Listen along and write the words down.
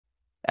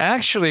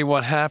Actually,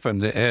 what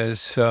happened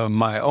is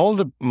my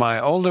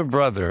older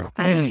brother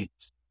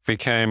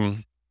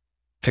became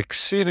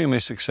exceedingly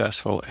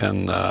successful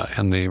in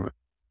the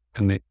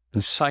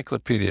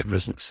encyclopedia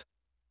business.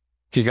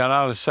 He got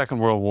out of the Second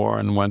World War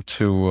and went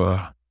to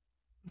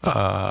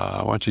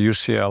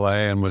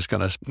UCLA and was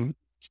going to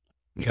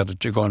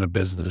go into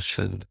business,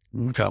 and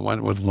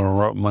went with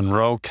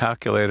Monroe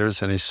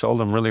calculators, and he sold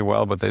them really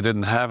well, but they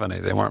didn't have any.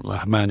 They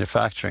weren't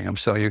manufacturing them.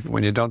 So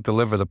when you don't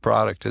deliver the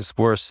product, it's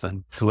worse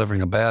than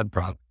delivering a bad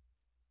product.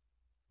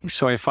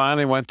 So he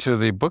finally went to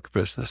the book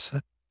business,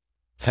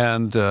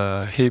 and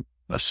he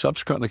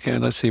subsequently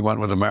he went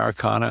with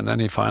Americana, and then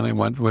he finally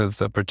went with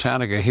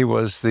Britannica. He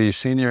was the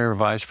senior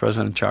vice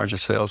president in charge of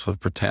sales with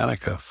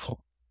Britannica.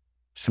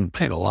 He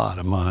paid a lot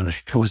of money.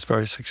 He was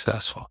very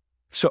successful.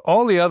 So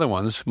all the other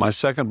ones, my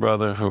second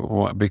brother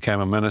who became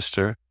a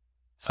minister,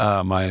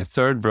 my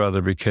third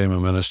brother became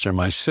a minister,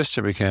 my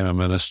sister became a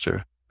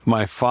minister,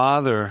 my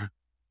father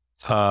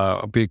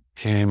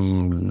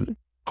became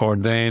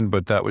ordained,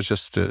 but that was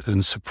just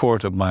in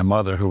support of my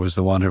mother, who was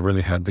the one who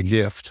really had the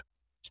gift.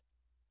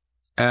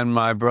 And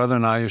my brother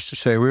and I used to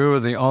say we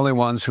were the only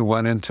ones who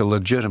went into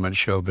legitimate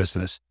show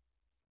business.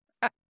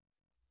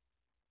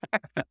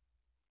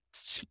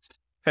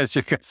 As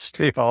you can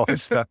see, all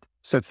this stuff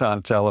sits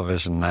on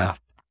television now.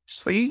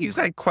 So you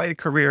had quite a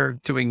career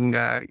doing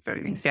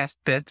guest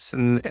bits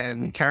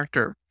and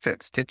character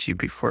fits, did you,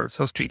 before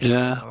Hill Street came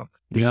along?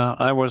 Yeah.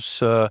 I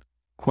was,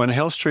 when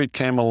Hill Street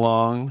came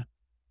along,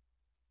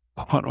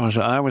 what was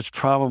it? I was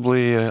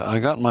probably, I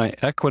got my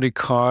equity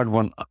card in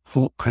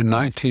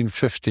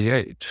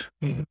 1958.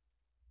 Mm-hmm.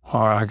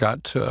 Or I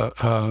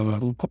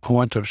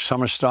went to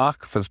summer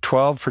stock for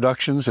 12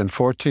 productions in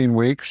 14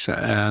 weeks,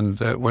 and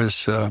it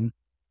was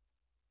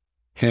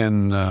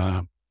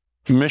in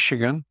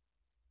Michigan,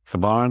 the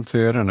Barn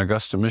Theater in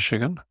Augusta,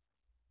 Michigan.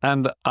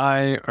 And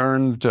I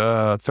earned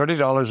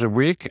 $30 a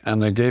week,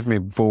 and they gave me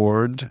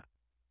board.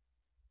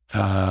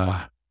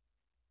 And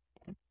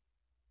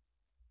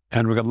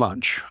we got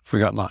lunch.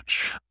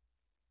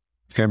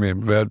 Gave me a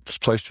bed,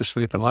 place to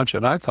sleep, and lunch.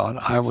 And I thought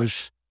I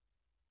was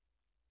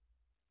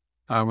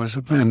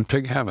in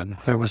pig heaven.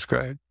 It was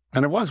great.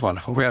 And it was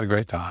wonderful. We had a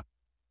great time.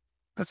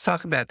 Let's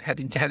talk about how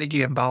did you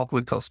get involved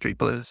with Hill Street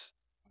Blues?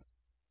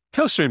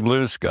 Hill Street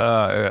Blues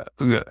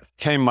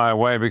came my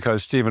way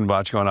because Stephen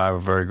Bochco and I were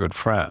very good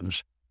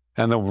friends.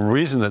 And the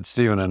reason that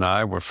Stephen and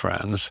I were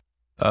friends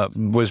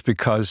was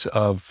because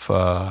of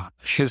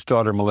his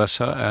daughter,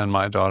 Melissa, and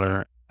my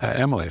daughter,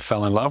 Emily,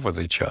 fell in love with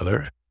each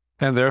other.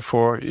 And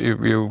therefore,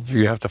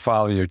 you have to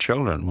follow your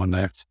children when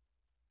they...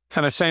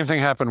 And the same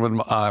thing happened with...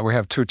 we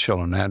have two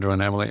children, Andrew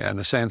and Emily, and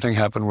the same thing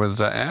happened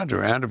with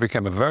Andrew. Andrew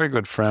became a very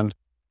good friend.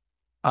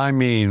 I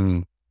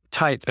mean...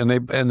 tight, and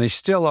they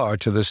still are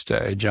to this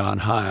day.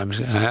 John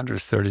Himes,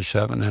 Andrew's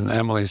 37, and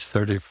Emily's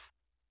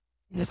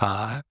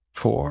 35,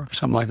 4,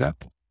 something like that.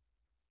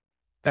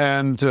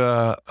 And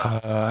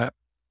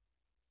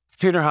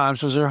Peter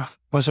Himes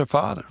was her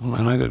father,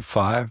 and I did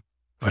 5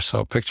 or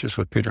so pictures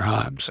with Peter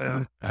Himes,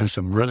 and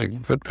some really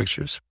good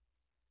pictures.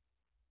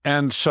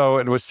 And so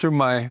it was through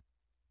my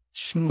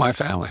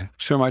family,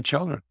 through my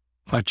children.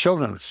 My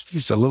children,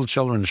 the little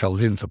children shall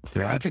lead them.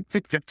 I think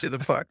we get to the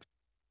part.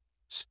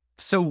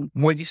 So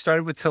when you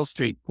started with Hill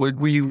Street,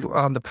 were you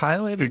on the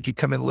pilot, or did you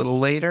come in a little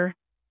later?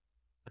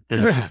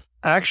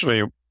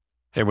 Actually,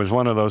 it was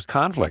one of those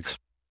conflicts.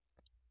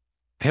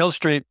 Hill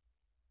Street,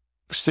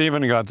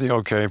 Stephen got the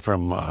okay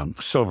from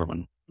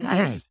Silverman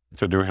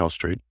to do Hill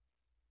Street.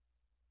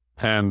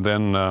 And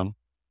then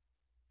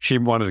she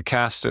wanted to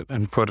cast it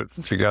and put it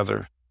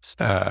together.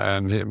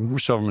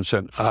 And Silverman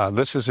said,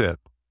 this is it.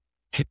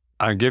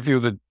 I give you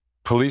the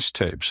police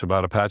tapes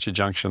about Apache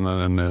Junction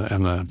in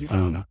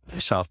the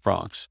South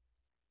Bronx.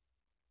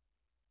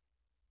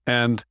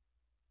 And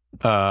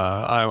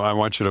I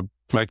want you to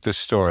make this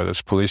story,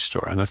 this police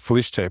story. And the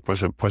police tape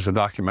was a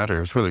documentary.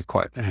 It was really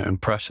quite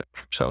impressive.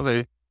 So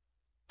they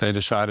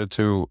decided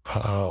to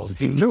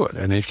do it.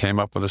 And he came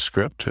up with a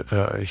script.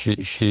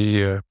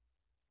 He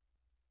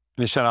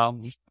said,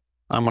 I'm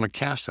going to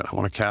cast it. I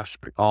want to cast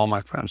all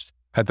my friends.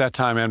 At that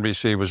time,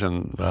 NBC was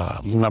in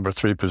number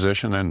 3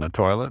 position in the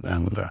toilet,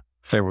 and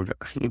they were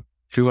going to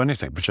do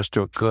anything, but just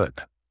do it good.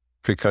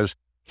 Because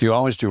you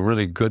always do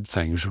really good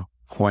things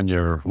when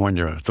you're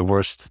the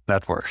worst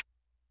network.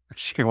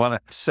 You want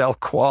to sell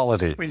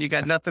quality. When you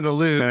got nothing to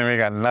lose. When you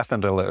got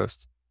nothing to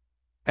lose.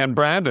 And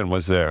Brandon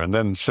was there, and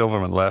then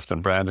Silverman left,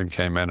 and Brandon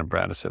came in, and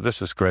Brandon said, this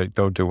is great,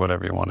 go do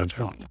whatever you want to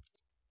do.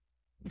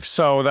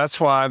 So that's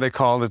why they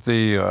called it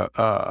what's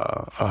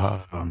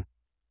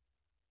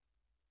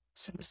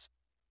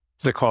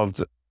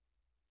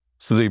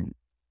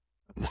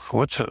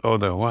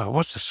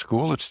the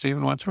school that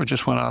Stephen went through? It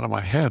just went out of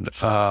my head.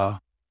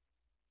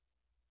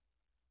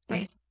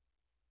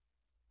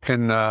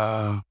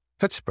 In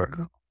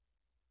Pittsburgh.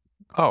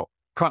 Oh,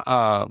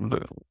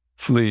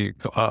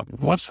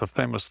 what's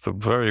the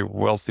very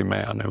wealthy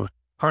man who?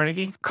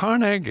 Carnegie?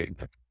 Carnegie.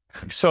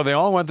 So they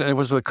all went, it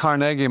was the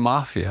Carnegie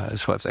Mafia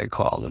is what they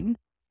called it.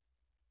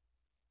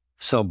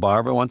 So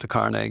Barbara went to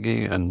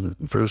Carnegie, and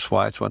Bruce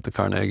Weitz went to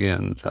Carnegie,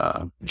 and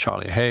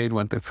Charlie Haid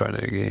went to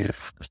Carnegie.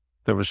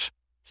 There was,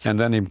 and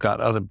then he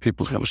got other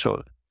people.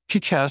 So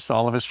he cast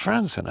all of his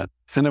friends in it,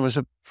 and there was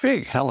a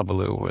big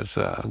hullabaloo with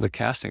the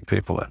casting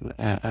people at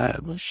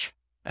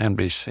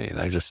NBC.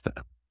 They just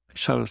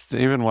so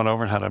Stephen went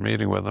over and had a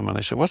meeting with them, and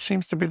they said, "What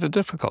seems to be the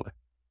difficulty?"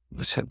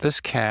 They said,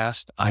 "This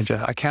cast, I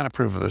can't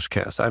approve of this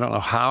cast. I don't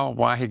know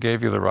why he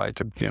gave you the right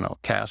to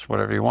cast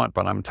whatever you want,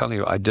 but I'm telling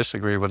you, I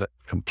disagree with it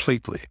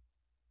completely."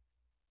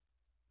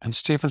 And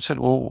Stephen said,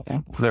 "Well,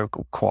 they're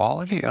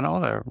quality,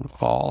 they're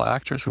all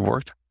actors who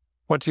worked.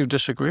 What do you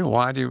disagree?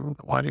 Why do you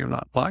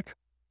not like it?"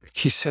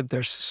 He said,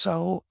 "They're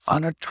so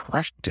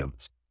unattractive."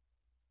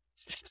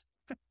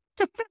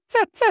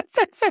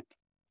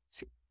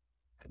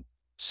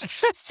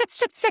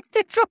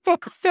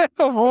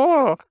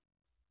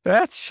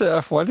 That's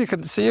well, you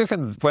can see. You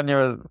can when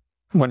you're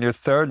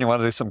third and you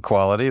want to do some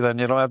quality, then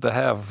you don't have to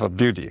have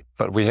beauty.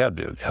 But we had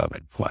beauty. I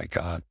mean, my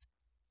God,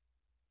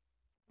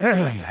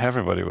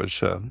 everybody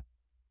was.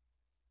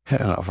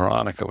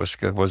 Veronica was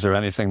good. Was there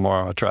anything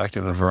more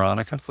attractive than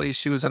Veronica? Please,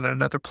 she was on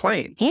another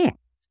plane.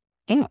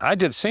 I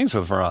did scenes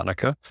with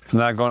Veronica,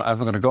 and I'm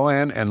going to go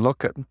in and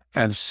look at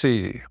and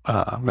see.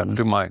 I'm going to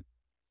do my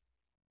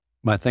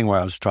thing where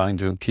I was trying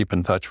to keep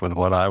in touch with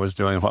what I was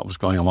doing and what was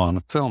going on in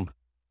the film.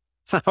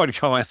 I would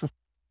go in,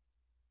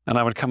 and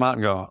I would come out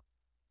and go,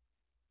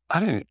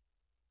 I didn't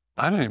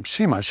even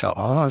see myself.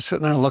 I was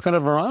sitting there looking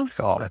at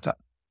Veronica all the time.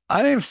 I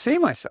didn't even see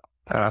myself.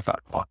 And I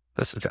thought, well,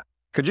 this is good.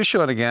 Could you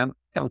show it again?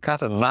 I've got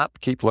to not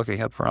keep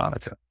looking at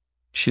Veronica.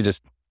 She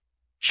just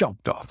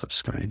jumped off the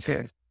screen.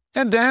 Yeah.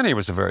 And Danny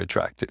is a very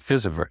attractive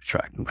man.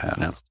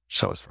 And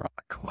so is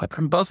Veronica.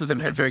 And both of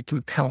them had very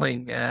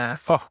compelling,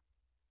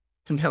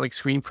 compelling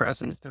screen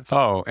presence.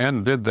 Oh,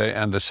 and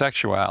and the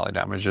sexuality,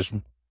 I was just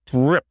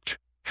ripped.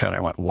 And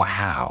I went,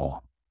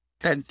 wow.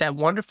 That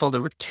wonderful.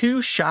 There were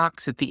two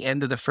shocks at the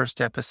end of the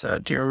first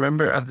episode. Do you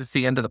remember? At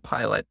the end of the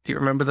pilot. Do you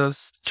remember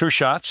those? Two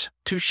shots?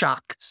 Two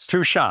shocks.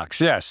 Two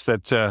shocks, yes.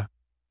 That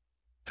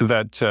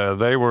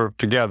they were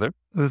together,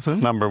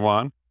 number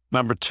one.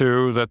 Number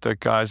two, that the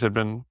guys had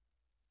been,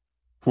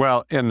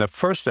 well, in the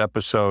first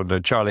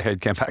episode, Charlie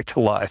Haid came back to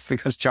life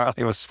because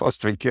Charlie was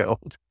supposed to be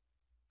killed.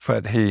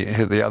 But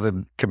the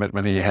other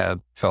commitment he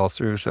had fell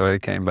through, so he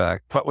came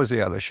back. What was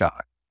the other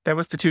shock? That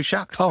was the two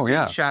shocks. Oh,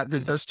 yeah.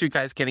 Those two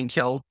guys getting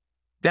killed.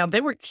 Now, they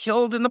were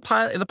killed in the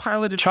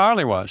pilot.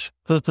 Charlie was.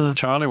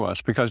 Charlie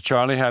was, because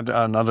Charlie had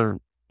another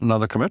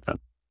commitment.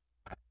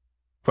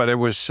 But it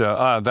was,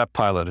 that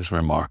pilot is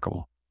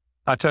remarkable.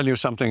 I tell you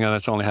something, and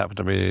it's only happened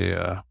to me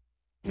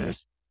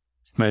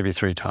maybe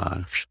 3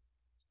 times.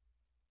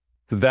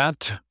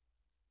 That,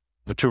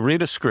 to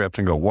read a script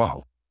and go,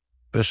 whoa,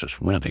 this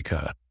is really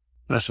good.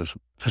 This is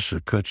a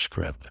good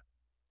script.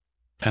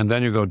 And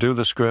then you go do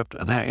the script,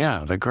 and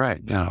they're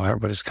great.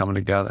 Everybody's coming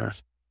together.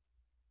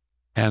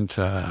 And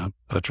the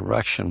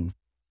direction,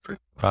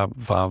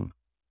 Robert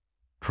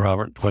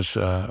was,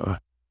 and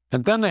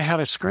then they had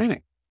a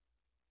screening.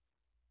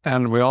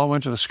 And we all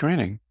went to the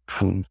screening.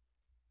 And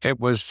it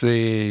was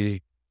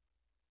the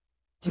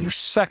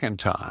second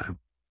time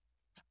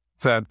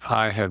that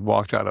I had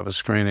walked out of a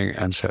screening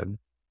and said,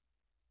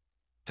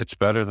 it's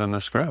better than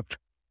the script.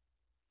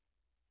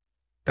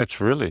 This is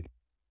really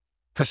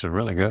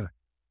good.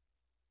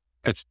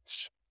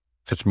 It's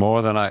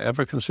more than I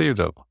ever conceived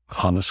of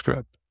on the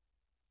script.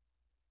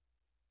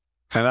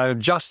 And it had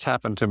just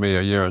happened to me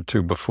a year or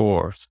two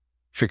before,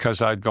 because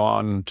I'd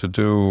gone to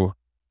do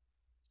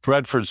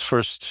Redford's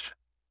first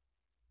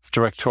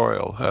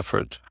directorial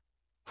effort,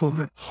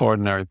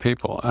 Ordinary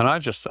People, and I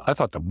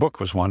thought the book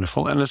was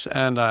wonderful, and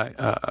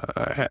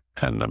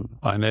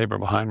my neighbor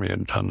behind me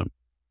had done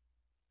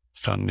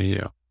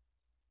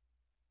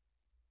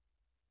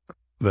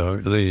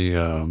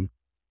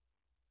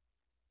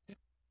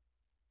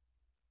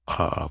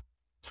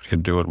you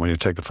can do it when you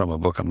take it from a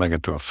book and make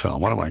it to a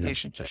film. What am I going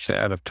to say?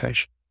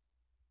 Adaptation.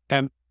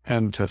 And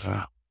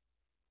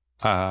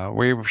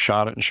we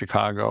shot it in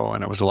Chicago,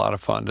 and it was a lot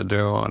of fun to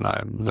do.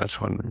 And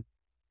that's when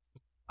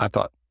I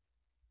thought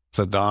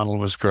that Donald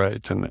was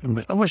great, and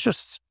it was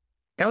just.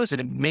 That was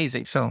an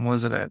amazing film,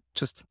 wasn't it?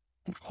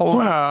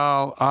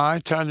 Well,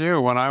 I tell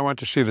you, when I went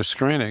to see the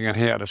screening, and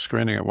he had a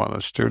screening at one of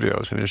the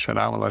studios, and he said,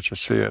 "I will let you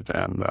see it,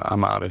 and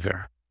I'm out of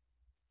here."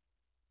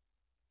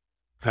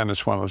 And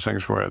it's one of those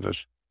things where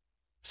it's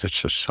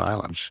just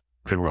silence.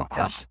 People go,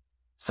 yes.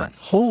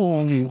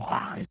 Holy.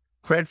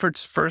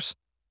 Redford's first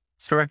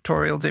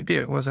directorial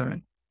debut, wasn't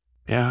it?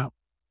 Yeah.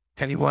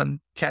 And he won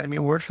Academy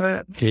Award for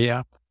that?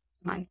 Yeah.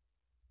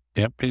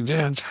 Yep, he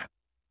did.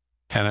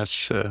 And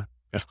it's the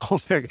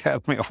only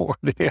Academy Award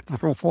he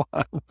ever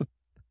won.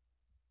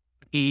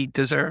 He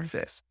deserved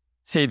this.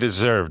 He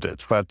deserved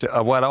it. But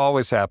what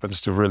always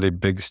happens to really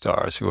big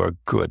stars who are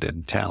good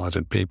and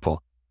talented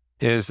people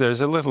is there's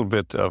a little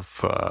bit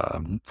of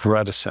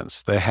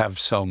reticence. They have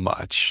so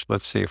much.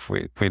 Let's see if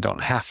we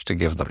don't have to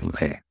give them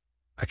the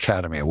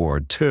Academy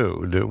Award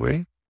too, do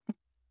we?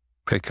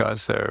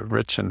 Because they're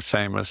rich and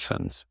famous,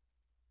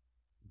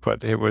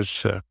 but it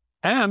was,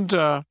 and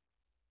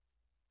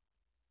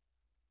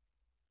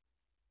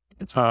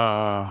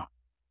I'm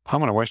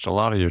going to waste a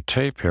lot of your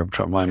tape here.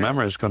 But my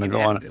memory is going to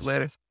go on.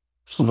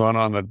 Going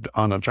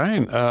on the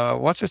drain.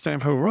 What's his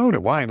name? Who wrote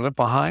it? Why? He lived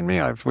behind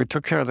me. We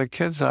took care of the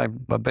kids. I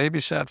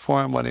babysat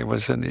for him when he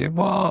was in the.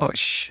 Whoa,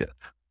 shit.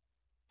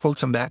 We'll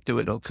come back to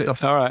it. All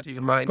right. To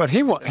your mind. But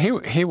he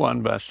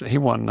won best. He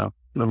won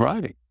the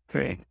writing.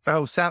 Great.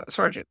 Oh,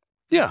 Sargent.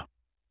 Yeah,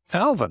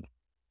 Alvin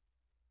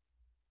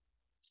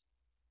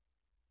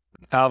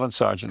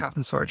Sargent.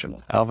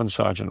 Alvin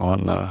Sargent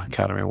won the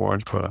Academy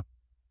Award for it.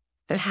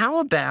 And how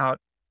about,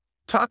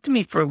 talk to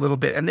me for a little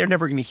bit, and they're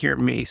never going to hear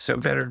me, so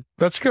better.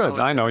 That's good.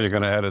 I know you're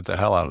going to edit the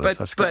hell out of this.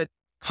 That's good. But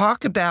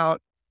talk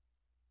about,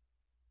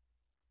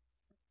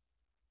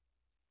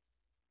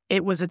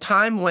 it was a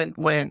time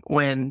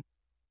when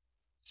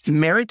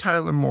Mary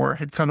Tyler Moore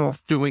had come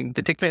off doing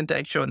the Dick Van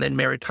Dyke Show and then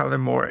Mary Tyler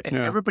Moore, and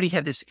everybody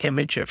had this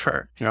image of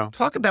her. Yeah.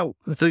 Talk about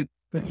the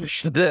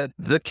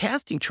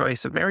casting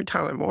choice of Mary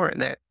Tyler Moore in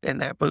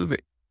that movie.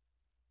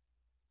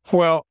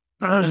 Well,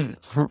 you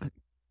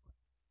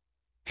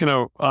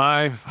know,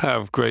 I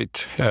have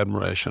great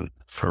admiration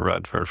for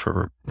Redford,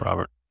 for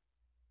Robert,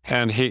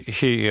 and he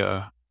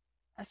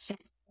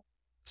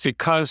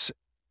because.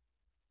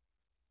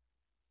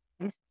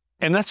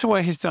 And that's the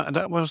way he's done.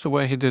 That was the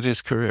way he did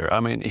his career. I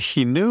mean,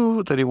 he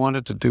knew that he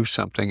wanted to do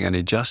something, and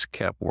he just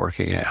kept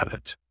working at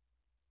it.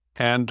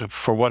 And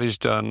for what he's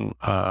done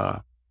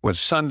with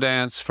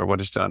Sundance, for what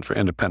he's done for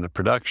independent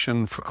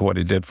production, for what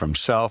he did for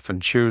himself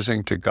and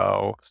choosing to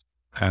go,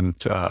 and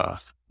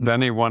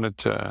then he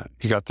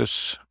got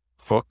this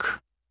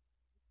book,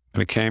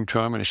 and it came to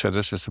him, and he said,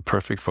 "This is the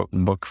perfect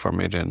book for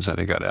me." And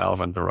he got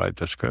Alvin to write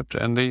the script,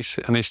 and he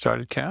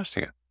started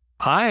casting it.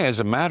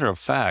 As a matter of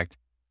fact,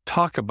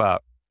 talk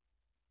about.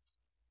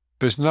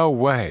 There's no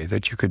way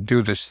that you could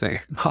do this thing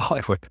in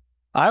Hollywood.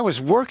 I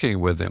was working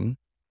with him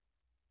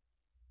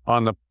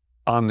on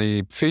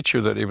the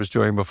feature that he was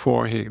doing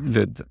before he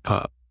did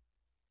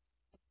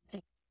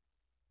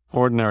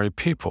Ordinary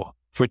People,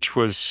 which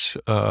was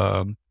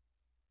boy,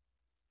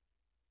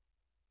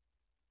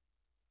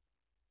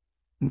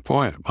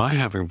 am I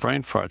having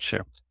brain farts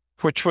here?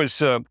 Which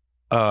was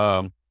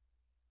about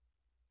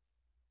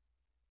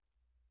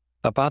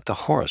the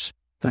horse.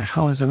 The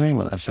hell is the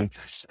name of that thing?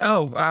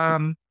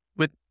 Oh,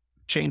 with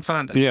Jane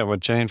Fonda. Yeah,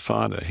 with Jane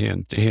Fonda. He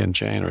and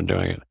Jane are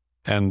doing it.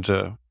 And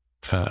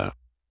yeah,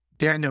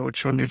 I know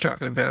which one you're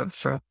talking about.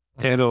 So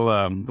it'll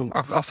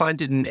I'll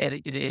find it and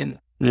edit it in.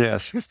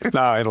 Yes.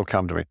 No, it'll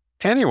come to me.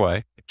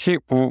 Anyway, the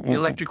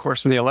Electric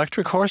Horseman. The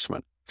Electric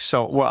Horseman.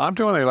 So, well, I'm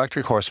doing the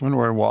Electric Horseman.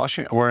 We're in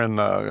Washington. We're in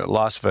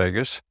Las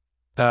Vegas.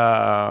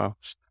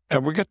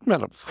 And we get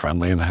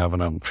friendly and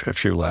having a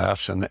few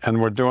laughs.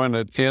 And we're doing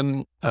it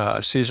in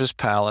Caesar's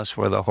Palace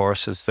where the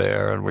horse is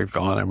there. And we've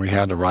gone and we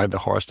had to ride the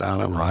horse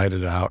down and ride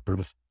it out.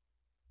 And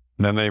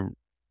then they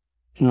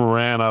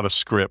ran out of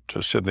script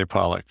to Sidney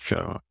Pollack.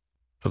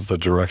 The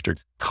director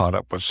caught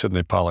up with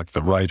Sidney Pollack,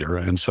 the writer.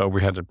 And so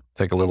we had to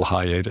take a little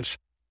hiatus.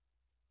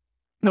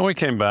 Then we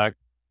came back.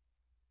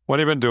 What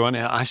have you been doing?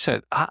 And I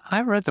said,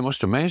 I read the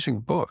most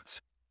amazing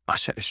books. I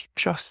said, it's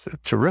just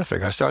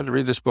terrific. I started to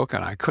read this book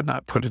and I could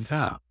not put it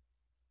down.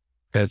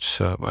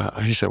 It's,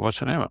 he said, what's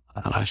the name of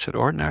it? And I said,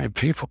 Ordinary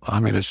People. I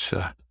mean, it's,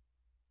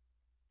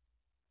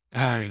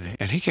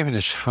 and he gave me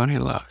this funny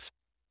look.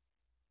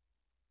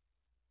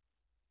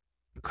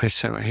 He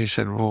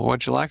said, well,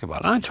 what'd you like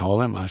about it? I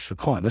told him, I said,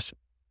 boy, listen.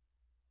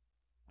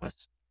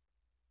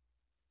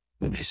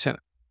 He said,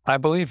 I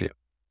believe you.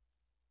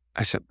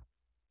 I said,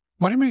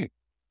 what do you mean?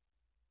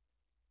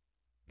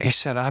 He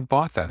said, I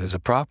bought that as a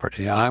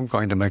property. I'm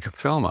going to make a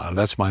film out of it.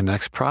 That's my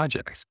next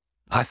project.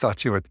 I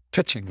thought you were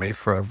pitching me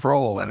for a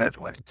role in it.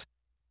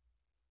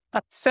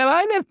 I said,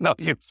 I didn't know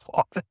you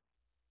bought it.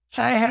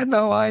 I had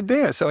no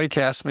idea. So he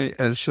cast me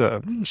as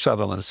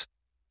Sutherland's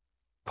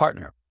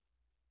partner,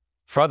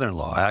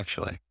 brother-in-law,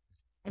 actually.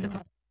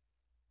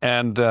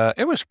 And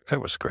it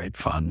was great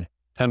fun.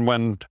 And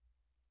when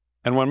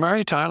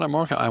Mary Tyler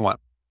Moore, I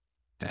went,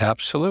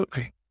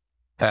 absolutely.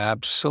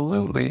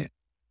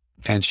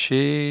 And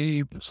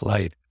she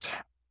played it.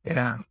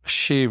 Yeah.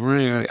 She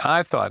really,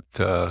 I thought,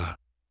 I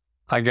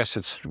guess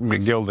it's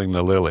gilding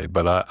the lily,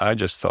 but I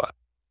just thought.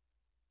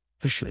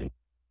 I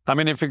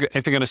mean, if you're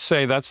going to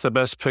say that's the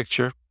best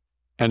picture,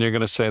 and you're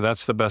going to say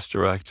that's the best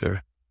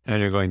director,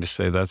 and you're going to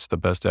say that's the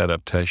best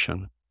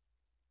adaptation,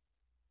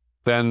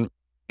 then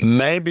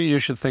maybe you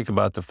should think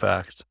about the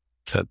fact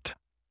that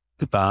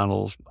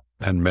Donald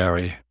and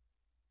Mary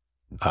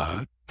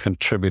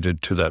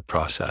contributed to that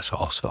process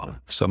also.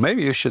 So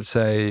maybe you should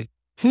say,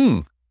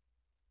 maybe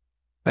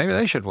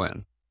they should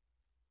win.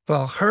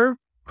 Well, her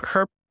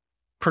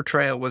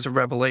portrayal was a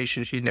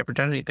revelation. She'd never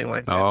done anything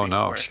like that. Oh,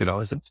 no, she'd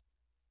always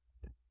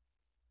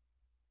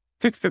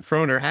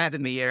thrown her hat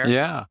in the air.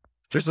 Yeah.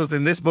 Just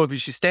in this movie,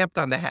 she stamped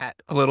on the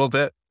hat a little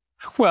bit.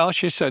 Well,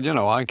 she said,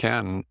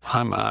 I'm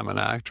an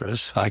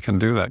actress. I can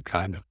do that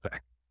kind of thing.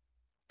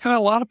 A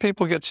lot of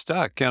people get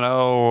stuck, you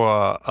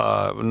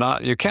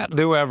can't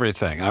do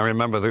everything. I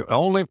remember the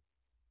only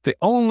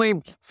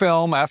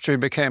film after he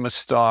became a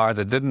star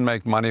that didn't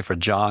make money for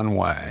John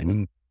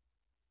Wayne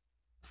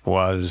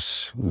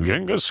was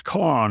Genghis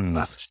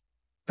Khan.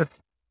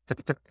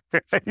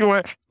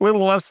 With a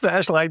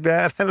mustache like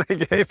that, and they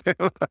gave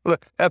him the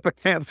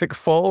epicanthic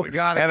fold.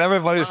 And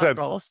everybody said,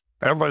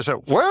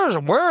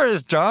 where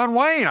is John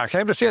Wayne? I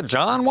came to see a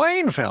John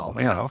Wayne film,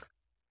 you know.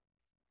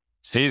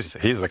 He's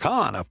the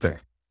Khan up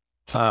there.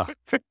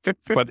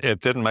 But it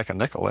didn't make a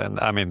nickel, and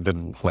I mean,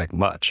 didn't make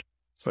much.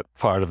 But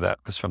part of that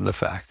was from the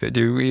fact that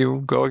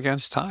you go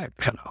against time,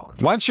 you know.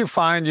 Once you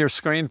find your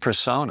screen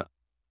persona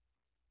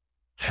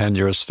and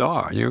you're a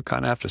star, you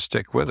kind of have to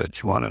stick with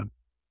it. You want to.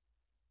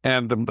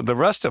 And the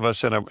rest of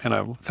us, in a kind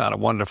of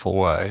wonderful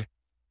way,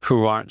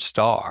 who aren't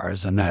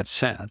stars in that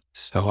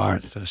sense, who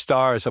aren't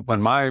stars.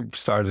 When I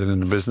started in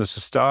the business,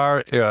 a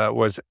star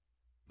was,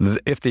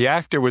 if the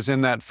actor was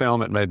in that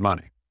film, it made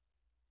money.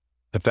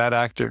 If that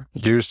actor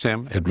used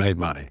him, it made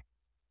money.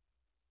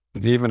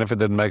 Even if it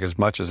didn't make as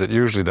much as it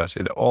usually does,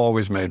 it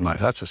always made money.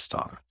 That's a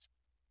star.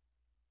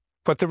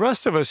 But the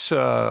rest of us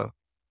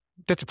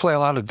get to play a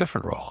lot of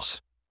different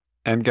roles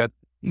and get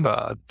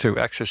to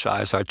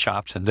exercise our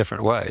chops in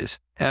different ways.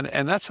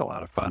 And that's a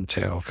lot of fun,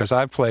 too, because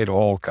I played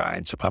all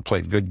kinds. I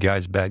played good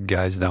guys, bad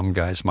guys, dumb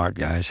guys, smart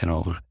guys, you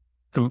know.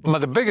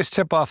 The biggest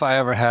tip-off I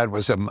ever had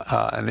was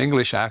an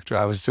English actor.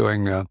 I was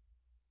doing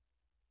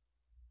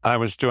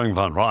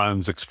Von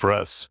Ryan's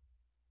Express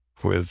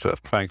with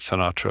Frank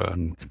Sinatra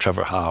and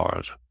Trevor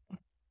Howard.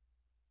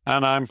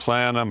 And I'm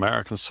playing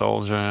American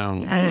soldier.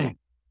 And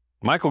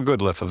Michael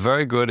Goodliff, a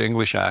very good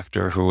English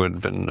actor who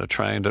had been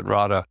trained at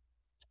RADA,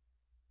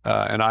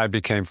 and I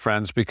became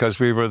friends because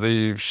we were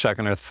the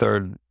second or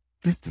third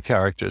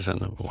characters in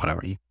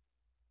whatever.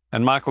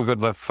 And Michael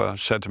Goodliff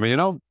said to me, you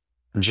know,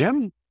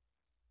 Jim,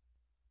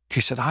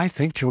 he said, I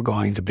think you're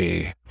going to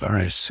be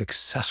very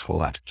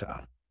successful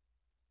actor.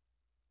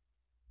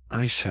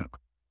 I said,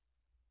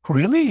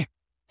 really?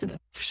 He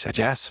said,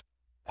 yes.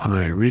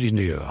 I really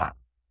knew.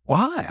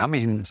 Why? I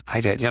mean,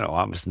 I did, you know,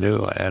 I was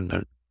new.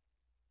 And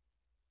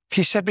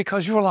he said,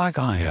 because you're like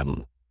I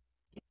am.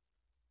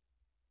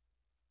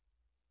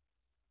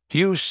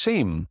 You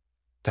seem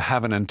to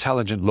have an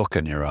intelligent look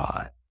in your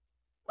eye.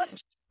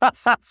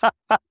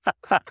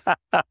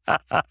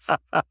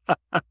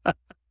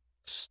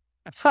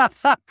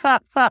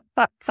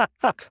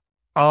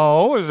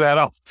 Oh, is that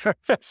all?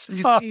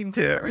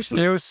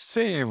 You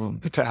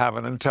seem to have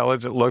an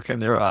intelligent look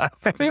in your eye.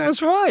 He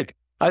was right.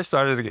 I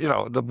started to get, you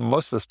know,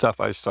 most of the stuff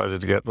I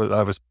started to get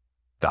I was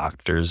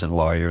doctors and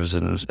lawyers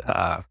and,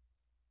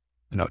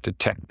 you know,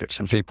 detectives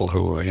and people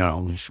who were, you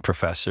know,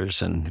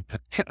 professors and,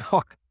 you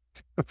know,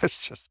 it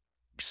was just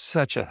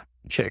such a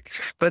kick.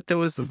 But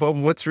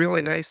what's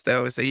really nice,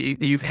 though, is that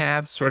you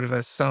have sort of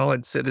a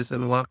solid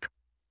citizen look.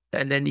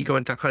 And then you go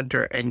into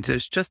Hunter, and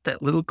there's just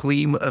that little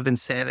gleam of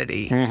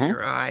insanity in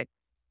your eye.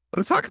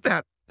 Let's talk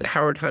about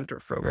Howard Hunter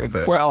for a little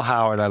bit. Well,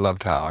 Howard, I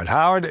loved Howard.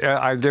 Howard,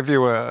 I give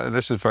you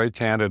this is very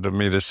candid of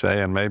me to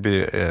say, and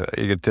maybe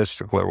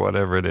egotistical or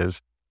whatever it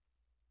is.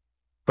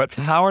 But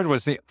Howard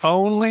was the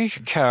only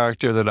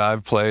character that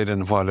I've played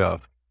in the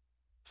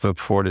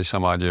 40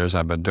 some odd years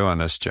I've been doing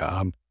this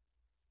job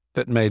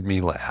that made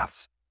me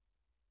laugh.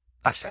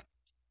 Because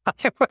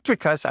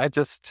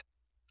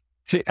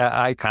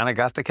I kind of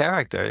got the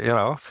character, you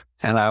know,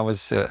 and I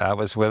was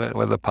with it,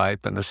 with the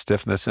pipe and the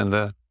stiffness and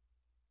the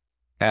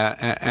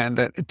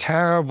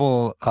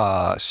terrible,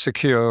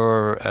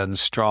 secure and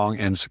strong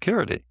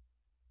insecurity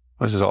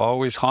was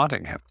always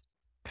haunting him.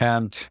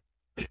 And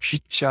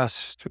he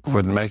just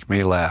would make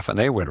me laugh, and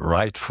they would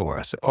write for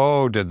it.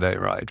 Oh, did they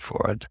write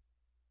for it?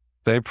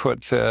 They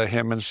put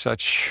him in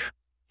such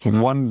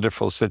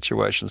wonderful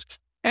situations.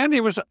 And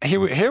here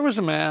was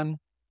a man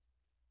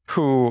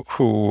who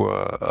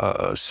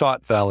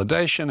sought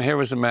validation. Here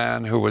was a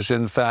man who was,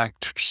 in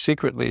fact,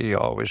 secretly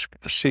always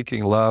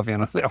seeking love. You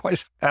know, they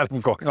always had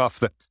him going off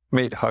to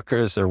meet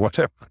hookers or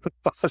whatever it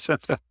was.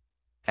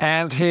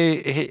 And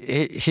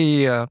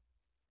he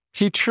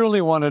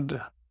truly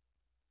wanted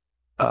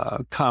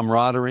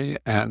camaraderie,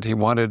 and he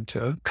wanted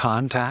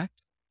contact.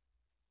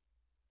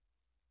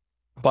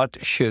 But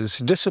his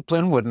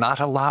discipline would not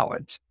allow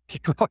it. He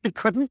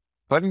couldn't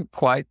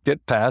quite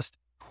get past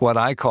what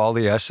I call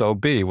the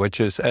SOP, which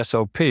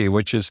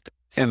is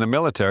in the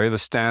military, the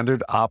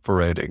standard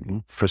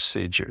operating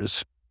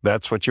procedures.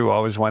 That's what you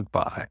always went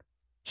by.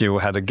 You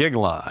had a gig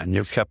line.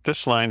 You kept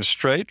this line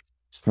straight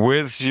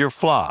with your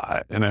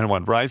fly, and then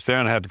went right there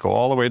and had to go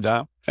all the way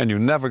down, and you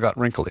never got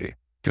wrinkly.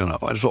 You know,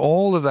 it was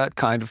all of that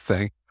kind of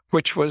thing,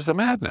 which was the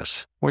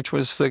madness, which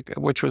was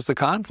the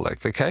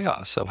conflict, the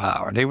chaos of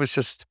Howard. He was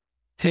just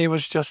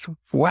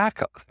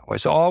wacko. He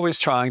was always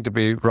trying to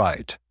be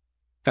right.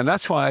 And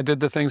that's why I did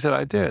the things that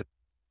I did.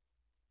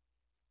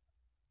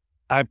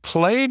 I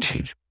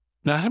played,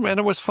 and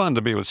it was fun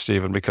to be with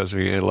Stephen because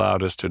he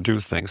allowed us to do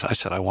things. I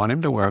said, I want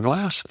him to wear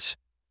glasses.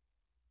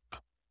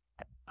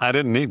 I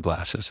didn't need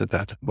glasses at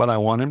that time, but I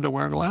want him to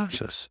wear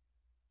glasses.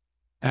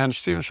 And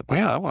Stephen said,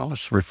 yeah, well,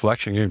 it's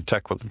reflection. You can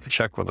check with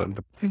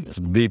the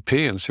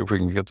BP and see if we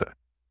can get that.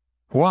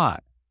 Why?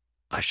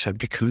 I said,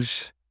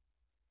 because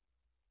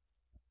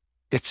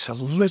it's a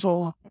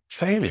little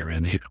failure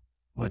in here.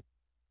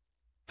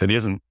 That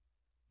isn't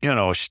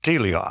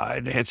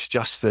steely-eyed. It's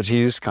just that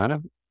he's kind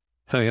of,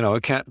 he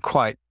can't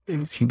quite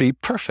be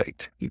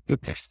perfect.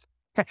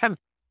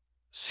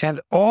 And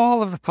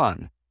all of the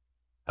fun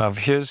of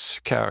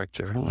his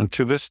character, and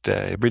to this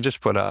day, we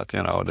just put out,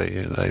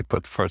 they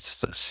put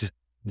first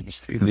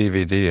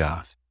DVD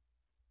out.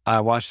 I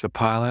watched the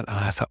pilot, and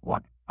I thought,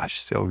 wow, it's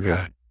still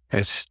good.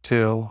 It's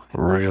still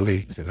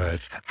really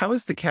good. How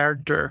is the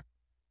character?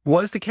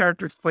 Was the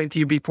character explained to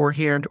you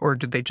beforehand, or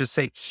did they just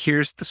say,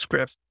 here's the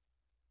script,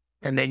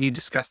 and then you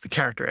discuss the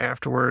character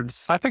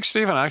afterwards? I think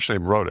Stephen actually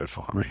wrote it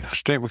for me,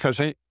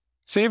 because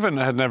Stephen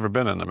had never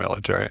been in the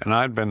military, and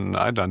I'd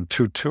done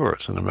 2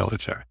 tours in the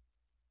military.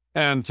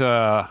 And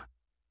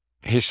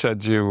he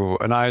said,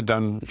 and I had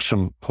done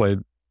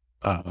played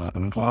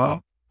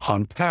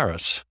on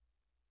Paris.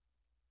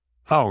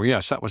 Oh,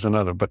 yes, that was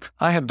another. But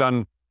I had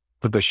done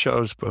some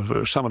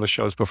of the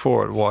shows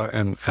before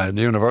at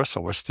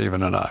Universal where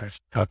Stephen and I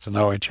got to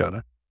know each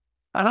other.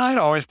 And I'd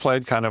always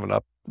played kind of an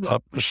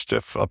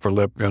stiff upper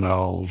lip,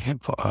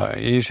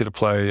 easy to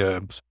play,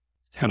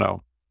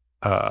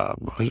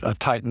 a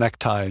tight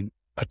necktie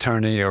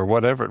attorney or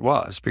whatever it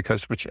was,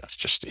 which is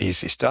just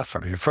easy stuff for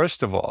me.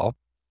 First of all,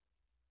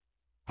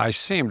 I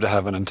seem to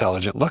have an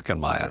intelligent look in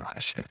my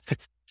eyes.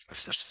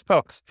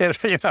 So,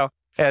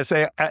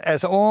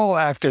 as all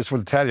actors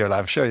would tell you, and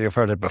I'm sure you've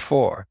heard it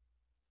before,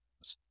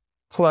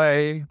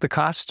 play the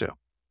costume.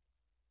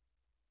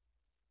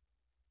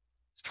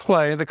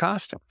 Play the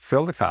costume.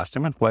 Fill the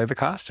costume and play the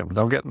costume.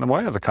 Don't get in the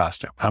way of the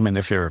costume. I mean,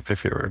 if you're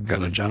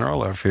a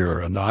general, or if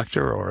you're a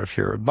doctor, or if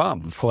you're a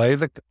bum, play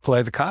the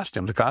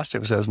costume. The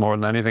costume says more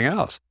than anything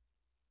else.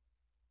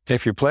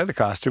 If you play the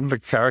costume, the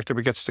character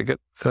gets to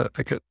get.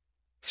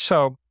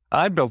 So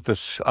I built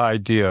this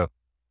idea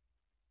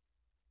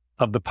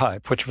of the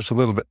pipe, which was a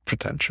little bit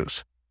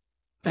pretentious,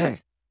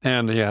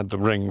 and he had the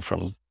ring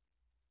from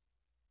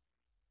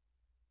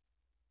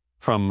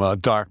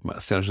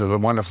Dartmouth. There's a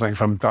wonderful thing,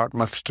 from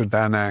Dartmouth to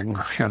Da Nang.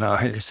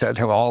 He said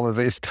to all of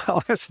these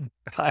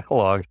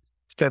dialogue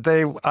that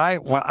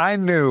I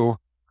knew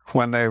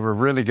when they were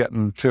really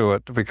getting to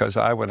it, because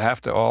I would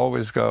have to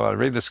always I'd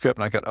read the script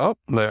and I go, oh,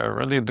 they're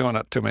really doing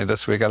it to me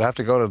this week. I'd have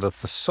to go to the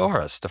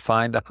thesaurus to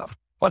find out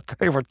what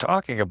they were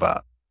talking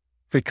about,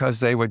 because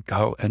they would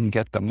go and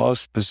get the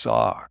most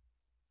bizarre.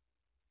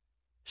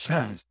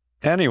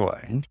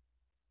 Anyway,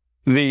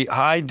 the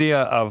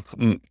idea of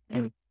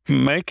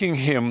making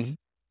him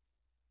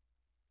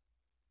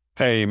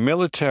a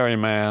military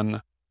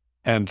man,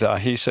 and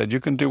he said, you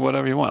can do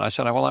whatever you want. I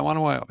said, well, I want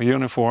to wear a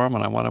uniform,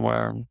 and I want to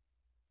wear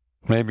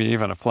maybe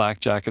even a flak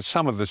jacket.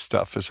 Some of this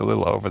stuff is a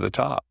little over the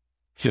top.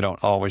 You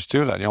don't always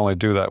do that. You only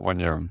do that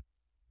when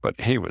but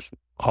he was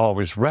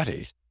always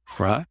ready,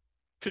 right?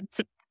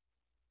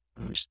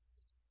 He's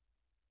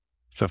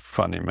a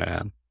funny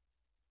man.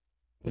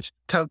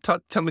 Tell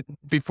me,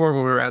 before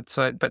we were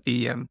outside, but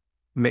the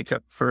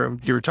makeup for him,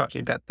 you were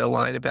talking about the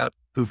line about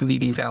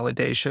needing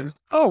validation.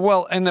 Oh,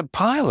 well, in the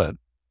pilot,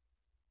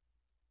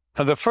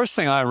 the first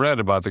thing I read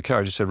about the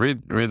character, he said,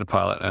 read the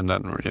pilot, and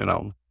then,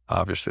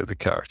 obviously the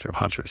character of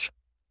Hunters.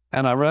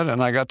 And I read it,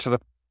 and I got to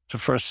the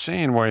first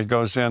scene where he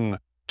goes in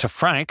to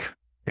Frank,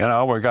 we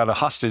got a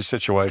hostage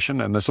situation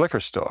in this liquor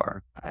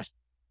store.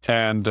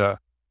 And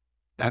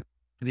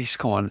he's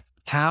going,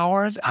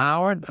 Howard,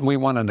 we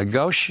want to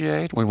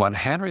negotiate. We want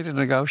Henry to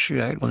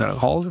negotiate. We're going to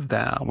hold it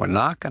down. We're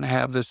not going to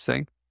have this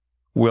thing.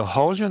 We'll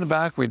hold you in the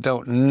back. We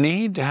don't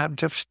need to have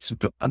to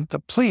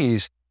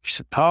please. He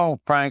said, oh,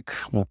 Frank,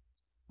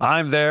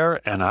 I'm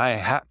there, and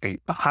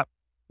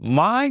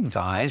my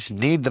guys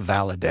need the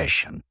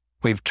validation.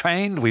 We've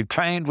trained.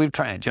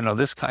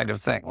 This kind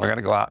of thing. We're going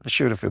to go out and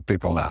shoot a few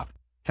people now.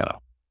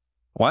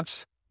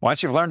 Once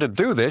you've learned to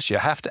do this, you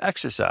have to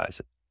exercise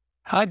it.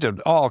 I did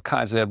all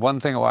kinds. They had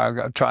one thing where I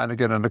was trying to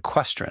get an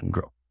equestrian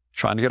group,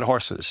 trying to get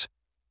horses.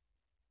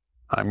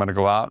 I'm going to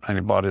go out, and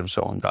he got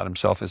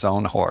himself his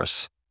own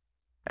horse.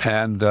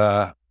 And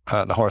the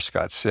horse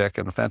got sick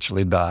and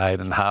eventually died,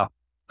 and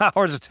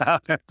Howard's down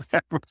there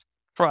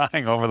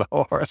crying over the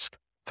horse,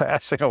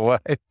 passing away.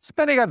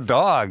 Then he got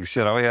dogs,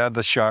 he had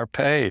the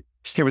Shar-Pei.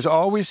 He was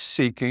always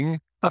seeking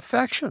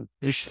affection.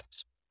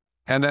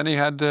 And then he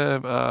had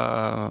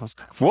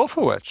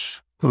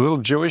Wolfowitz, the little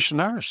Jewish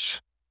nurse,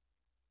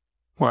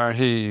 where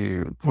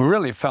he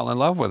really fell in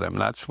love with him.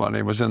 That's when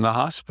he was in the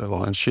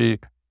hospital, and she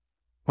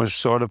was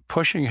sort of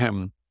pushing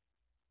him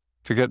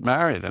to get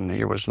married, and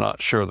he was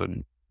not sure that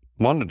he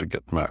wanted to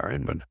get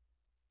married.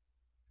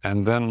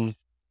 And then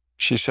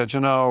she said,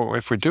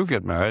 if we do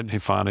get married, he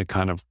finally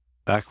kind of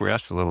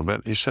acquiesced a little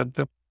bit. He said,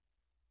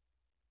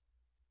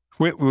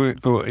 you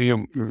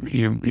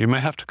may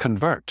have to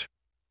convert.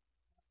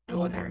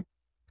 Howard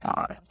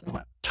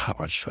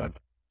said,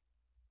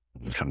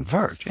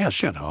 convert?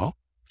 Yes,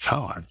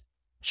 Howard.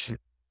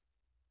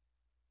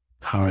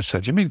 Howard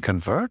said, you mean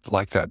convert?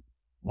 Like that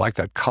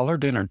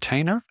colored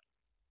entertainer?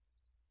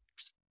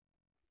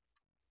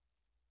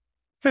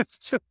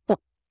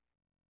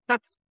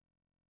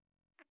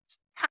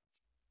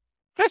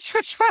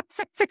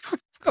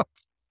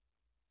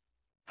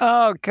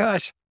 Oh,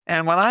 gosh.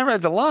 And when I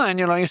read the line,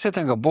 you sit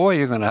there and go, boy,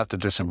 you're going to have to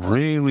do some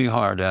really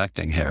hard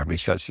acting here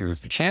because you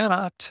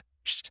cannot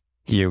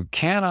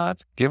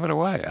give it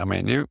away. I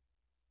mean,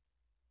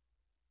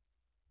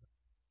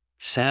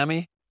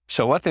 Sammy.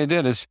 So what they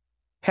did is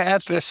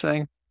had this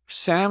thing.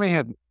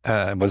 Sammy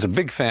was a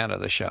big fan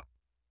of the show.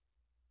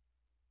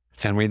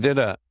 And we did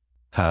a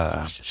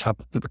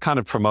kind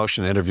of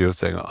promotion interview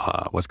thing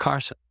with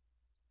Carson.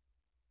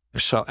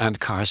 So, and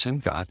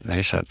Carson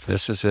they said,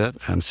 this is it,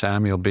 and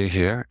Sammy will be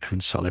here.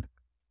 And so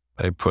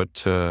they put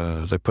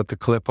the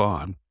clip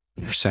on.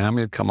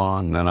 Sammy had come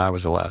on, and then I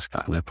was the last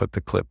guy. And they put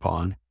the clip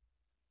on,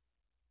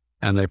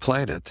 and they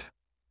played it.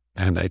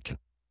 And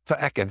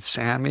and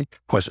Sammy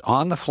was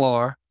on the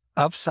floor,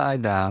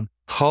 upside down,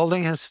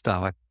 holding his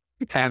stomach,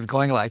 and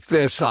going like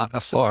this on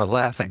the floor,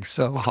 laughing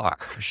so hard.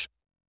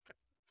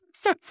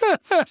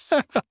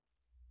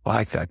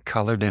 Like that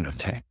colored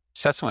entertainment.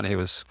 That's when he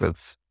was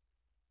with,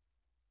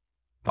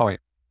 May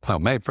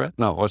Britt?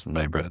 No, it wasn't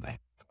May Britt.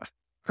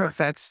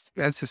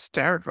 That's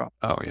hysterical.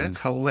 Oh, yeah. That's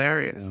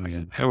hilarious. Oh,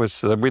 yeah. It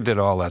was, we did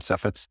all that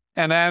stuff.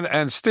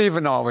 And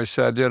Stephen always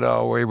said,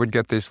 we would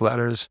get these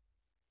letters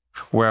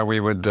where we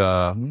would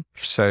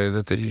say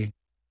that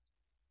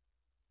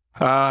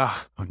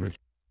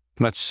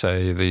let's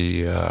say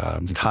the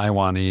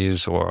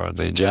Taiwanese or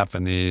the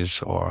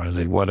Japanese or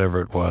the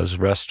whatever it was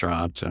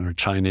restaurant or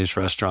Chinese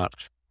restaurant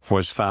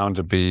was found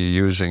to be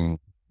using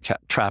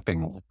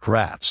trapping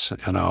rats,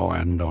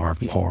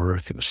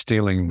 or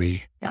stealing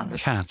the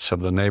cats of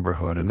the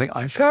neighborhood and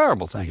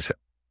terrible things.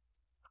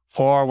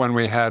 Or when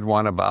we had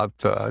one about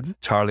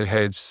Charlie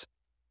Hade's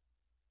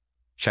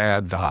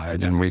Chad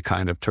died, and we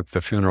kind of took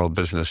the funeral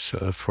business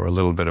for a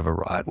little bit of a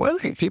ride. Well,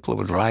 people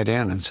would write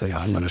in and say,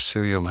 I'm going to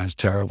sue you, man, it's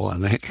terrible.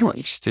 And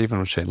Stephen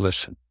would say,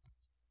 listen,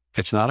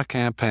 it's not a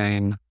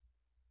campaign.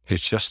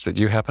 It's just that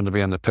you happen to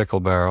be in the pickle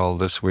barrel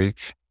this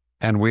week,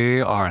 and we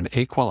are an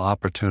equal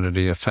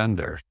opportunity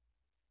offender.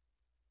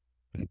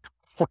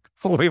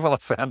 We will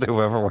offend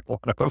whoever we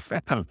want to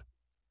offend.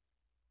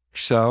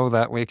 So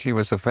that week he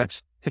was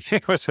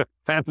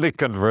offending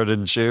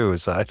converted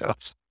Jews. I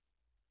don't.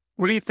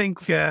 What do you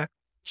think?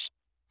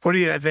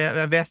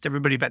 I've asked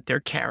everybody about their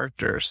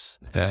characters.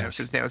 Yes.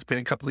 Because now it's been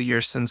a couple of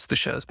years since the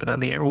show's been on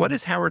the air. What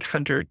is Howard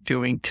Hunter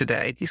doing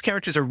today? These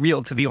characters are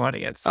real to the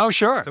audience. Oh,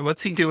 sure. So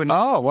what's he doing?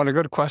 Oh, what a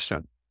good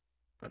question.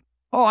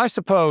 Oh, I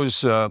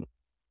suppose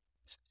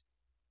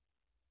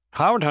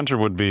Howard Hunter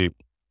would be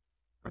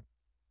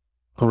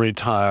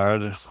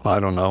retired, I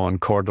don't know, in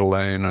Coeur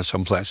d'Alene or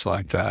someplace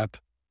like that,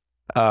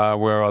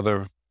 where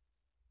other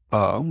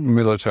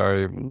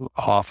military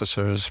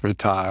officers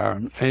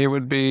retire. He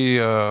would be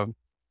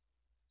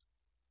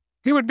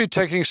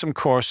taking some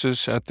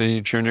courses at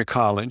the junior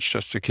college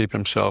just to keep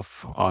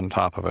himself on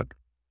top of it.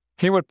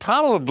 He would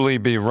probably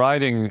be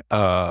writing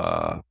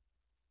a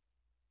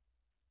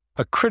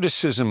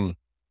criticism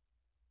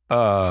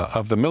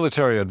of the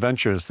military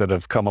adventures that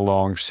have come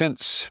along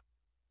since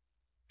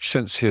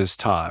his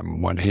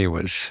time when he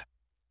was,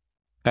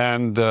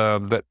 and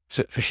that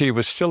he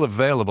was still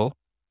available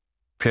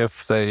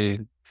if they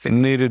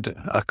needed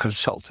a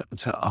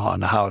consultant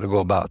on how to go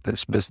about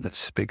this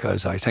business,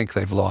 because I think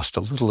they've lost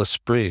a little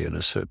esprit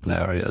in certain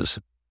areas.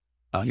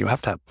 You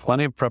have to have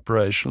plenty of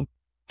preparation.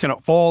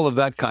 All of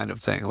that kind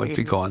of thing would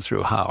be going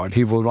through Howard.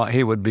 He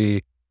would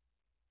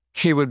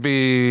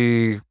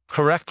be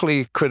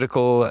correctly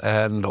critical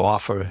and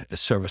offer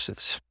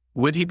services.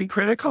 Would he be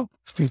critical?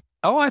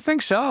 Oh, I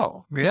think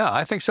so. Yeah,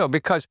 I think so,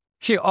 because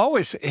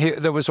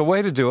there was a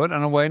way to do it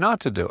and a way not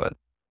to do it.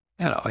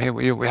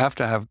 We have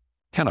to have.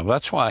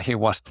 That's why he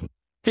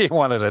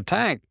wanted a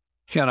tank.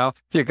 You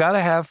got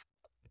to have.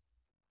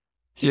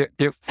 You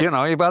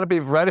got to be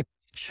ready.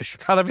 You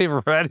got to be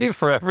ready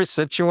for every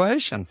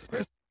situation.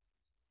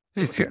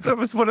 That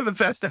was one of the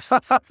best.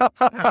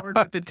 Howard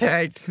with the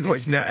tank.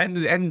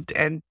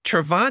 And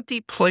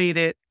Travanti played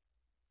it.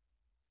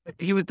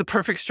 He was the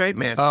perfect straight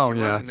man. Oh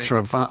yeah,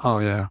 oh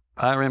yeah.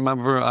 I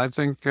remember. I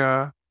think.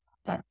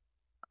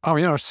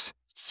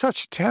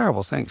 Such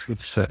terrible things to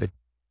say.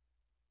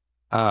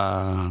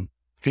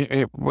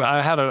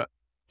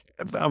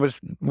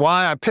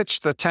 Why I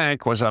pitched the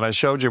tank was that I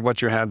showed you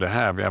what you had to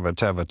have. You have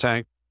to have a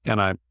tank,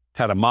 and I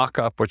had a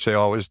mock-up, which they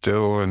always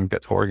do and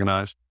get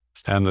organized,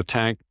 and the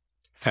tank.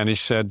 And he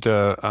said,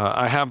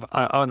 I have,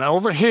 and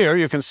over here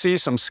you can see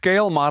some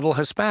scale model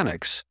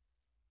Hispanics.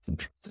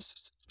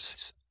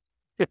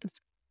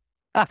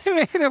 I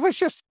mean, it was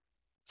just,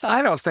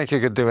 I don't think you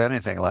could do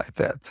anything like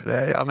that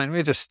today. I mean,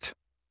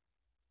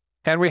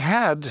 and we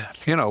had,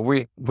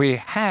 we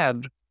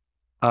had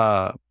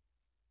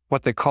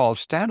what they call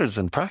standards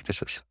and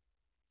practices.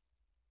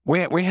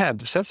 We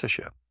had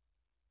censorship.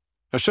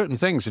 There's certain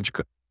things that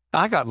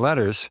I got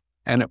letters,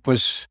 and it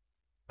was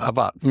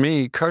about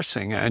me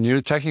cursing, and you're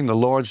taking the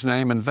Lord's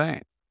name in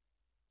vain.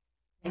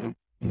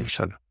 He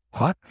said,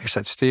 what? He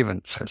said,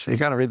 Stephen, you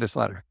got to read this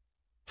letter.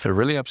 They're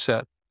really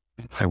upset.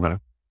 I'm going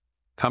to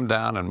come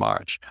down and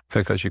march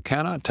because you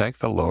cannot take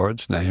the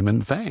Lord's name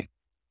in vain.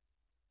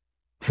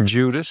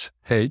 Judas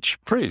H.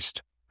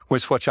 Priest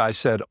was what I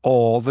said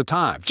all the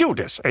time.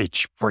 Judas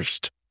H.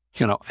 Priest.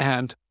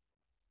 and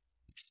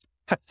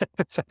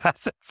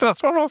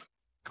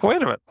wait a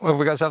minute. Well,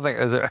 we got something.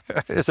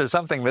 Is there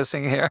something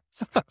missing here?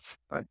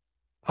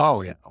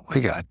 Oh, yeah.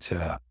 We got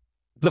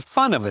the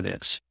fun of it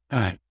is. All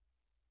right.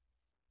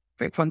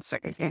 Wait 1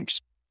 second.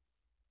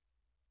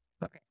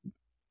 Okay.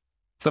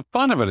 The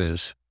fun of it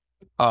is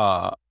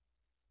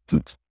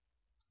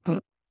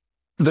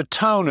the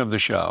tone of the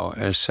show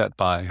is set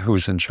by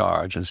who's in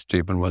charge, and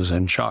Stephen was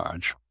in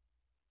charge.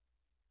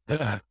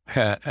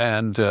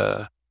 And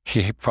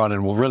he brought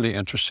in really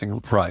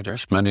interesting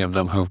writers, many of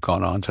them who've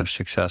gone on to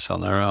success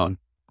on their own.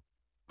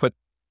 But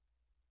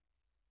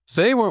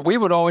we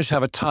would always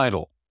have a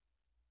title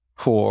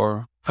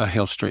for a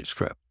Hill Street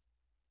script.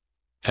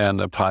 And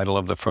the title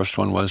of the first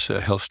one was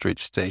Hill Street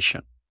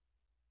Station.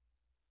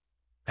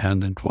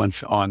 And it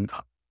went on.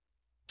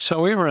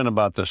 So we were in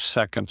about the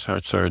second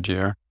or third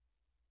year.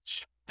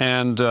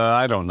 And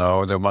I don't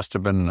know, there must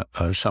have been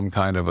some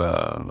kind of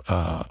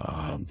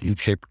a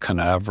Cape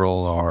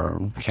Canaveral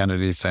or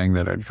Kennedy thing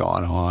that had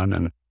gone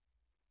on,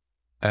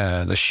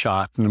 and the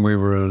shot, and we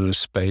were in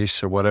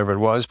space or whatever it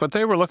was. But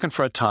they were looking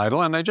for a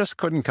title, and they just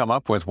couldn't come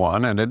up with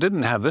one. And it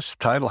didn't have, this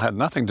title had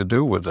nothing to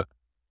do with the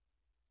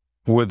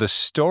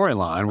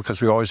storyline, because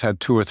we always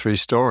had 2 or 3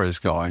 stories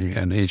going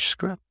in each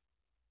script.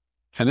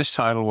 And this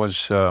title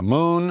was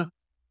Moon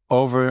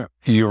over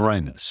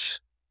Uranus.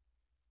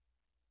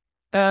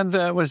 And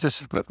it was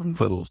this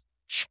little.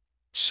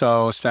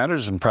 So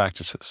Standards and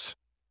Practices,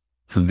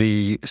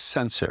 the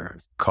censor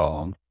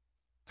called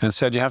and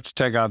said, you have to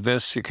take out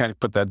this. You can't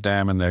put that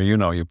damn in there.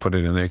 You put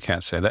it in there. You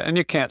can't say that. And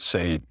you can't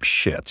say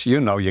shit.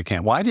 You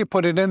can't. Why do you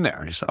put it in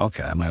there? He said,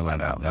 okay, I might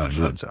let out.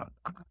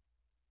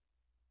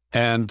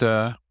 And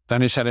then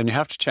he said, and you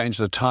have to change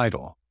the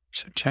title. I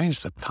said,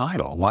 change the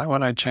title? Why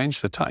would I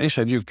change the title? He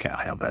said, you can't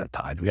have that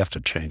title. We have to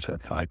change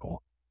that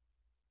title.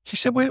 He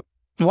said, wait.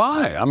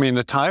 Why? I mean,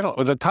 the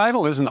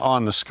title isn't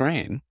on the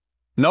screen.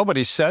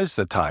 Nobody says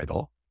the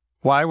title.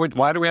 Why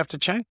do we have to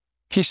change?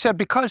 He said,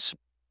 because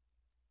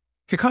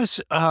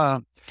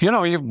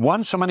you've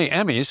won so many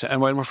Emmys,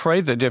 and we're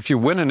afraid that if you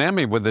win an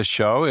Emmy with this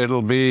show,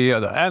 it'll be,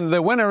 and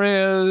the winner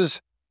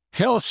is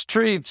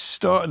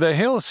the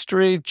Hill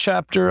Street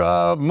chapter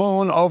of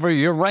Moon over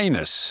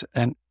Uranus.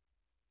 And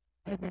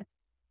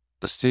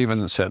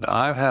Stephen said,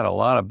 I've had a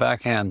lot of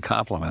backhand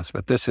compliments,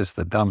 but this is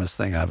the dumbest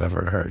thing I've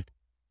ever heard.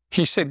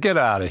 He said, get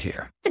out of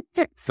here.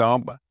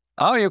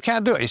 Oh, you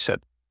can't do it. He said,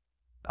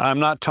 I'm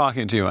not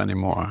talking to you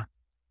anymore.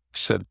 He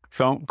said,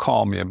 don't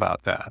call me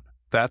about that.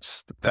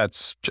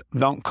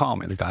 Don't call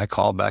me. The guy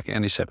called back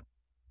in. He said,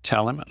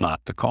 tell him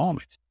not to call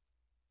me.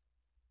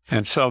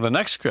 And so the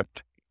next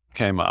script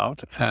came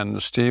out,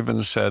 and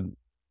Stephen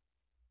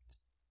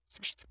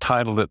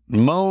titled it,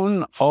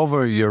 Moon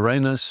over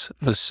Uranus,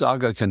 the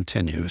saga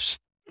continues.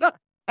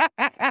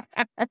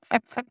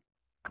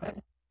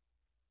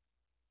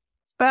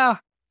 Now,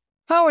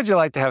 how would you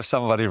like to have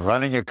somebody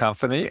running a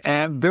company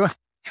and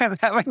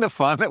having the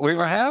fun that we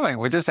were having?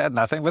 We just had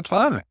nothing but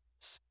fun.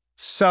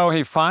 So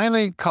he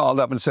finally called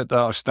up and said,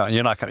 "Oh, stop!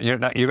 You're not going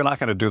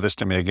to do this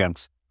to me again.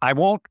 I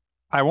won't.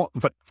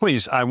 But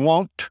please, I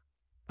won't.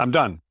 I'm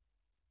done.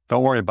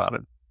 Don't worry about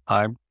it.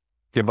 I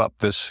give up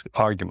this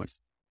argument."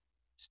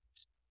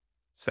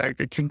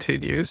 Saga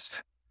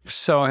continues.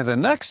 So the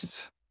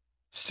next,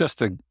 just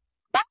to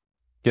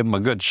give him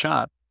a good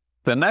shot,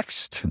 the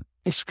next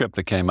script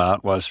that came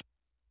out was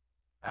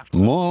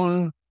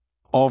Moon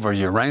over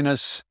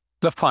Uranus,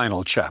 the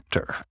final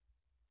chapter.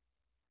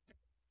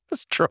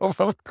 This drove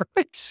him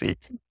crazy.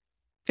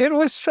 It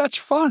was such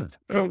fun.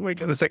 Oh my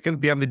goodness, that can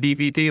be on the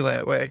DVD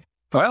that way.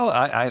 Well,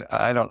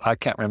 I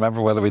can't remember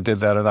whether we did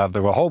that or not.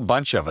 There were a whole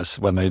bunch of us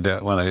when they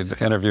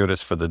interviewed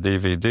us for the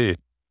DVD.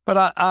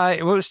 But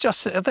it was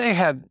just, they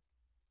had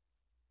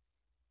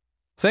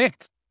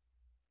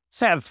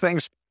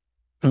things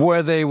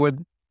where they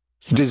would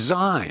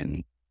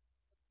design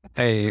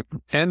a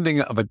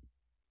ending of a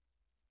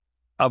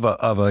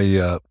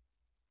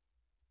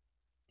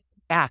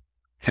act.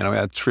 We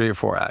had 3 or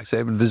 4 acts.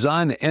 They would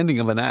design the ending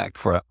of an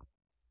act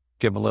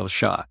give a little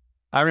shot.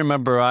 I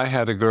remember I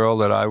had a girl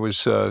that I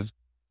was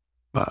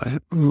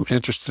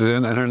interested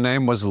in, and her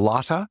name was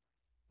Lotta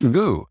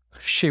Goo.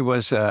 She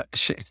was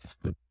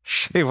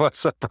she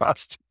was a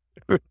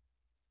prostitute.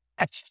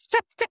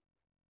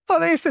 Well,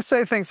 they used to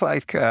say things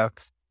like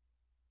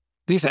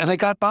these, and they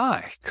got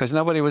by because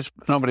nobody was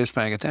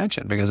paying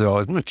attention because they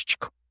always.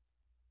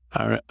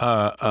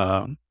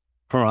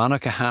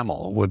 Veronica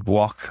Hamill would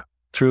walk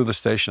through the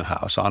station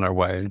house on her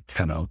way,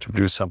 to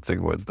do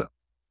something with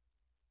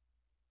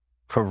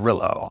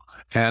Carrillo,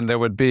 and there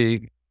would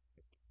be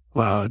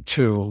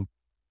 2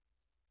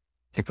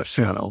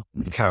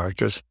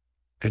 characters,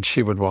 and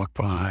she would walk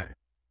by.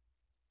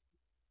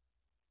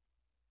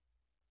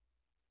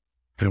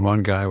 And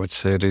one guy would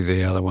say to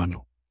the other one,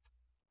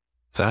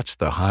 "That's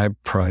the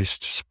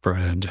high-priced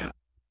spread."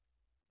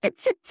 It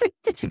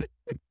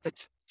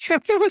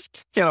was,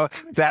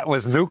 that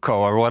was Nuco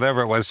or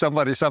whatever it was. Some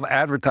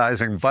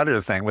advertising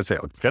butter thing would say,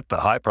 "Get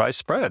the high-priced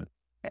spread."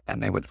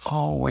 And they would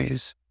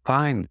always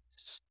find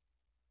this.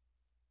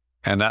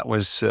 And that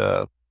was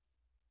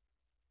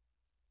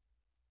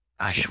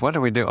gosh, what did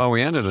we do? Oh,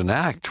 we ended an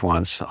act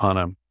once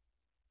on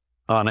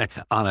a line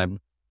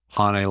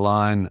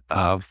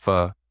of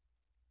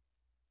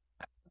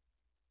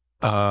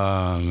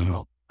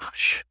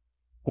gosh,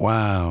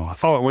 wow.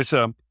 Oh, it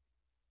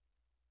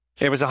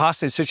was a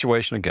hostage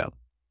situation again.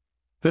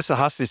 This is a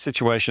hostage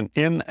situation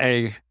in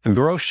a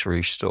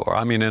grocery store.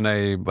 I mean, in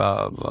a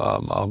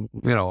in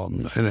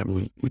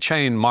a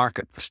chain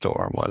market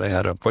store where they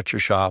had a butcher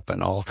shop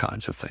and all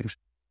kinds of things.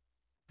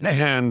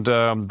 And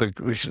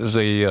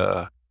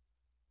the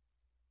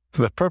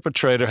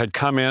perpetrator had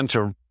come in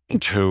to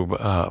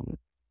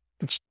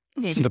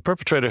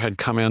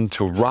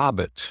rob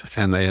it,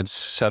 and they had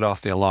set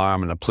off the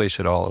alarm, and the police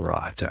had all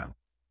arrived.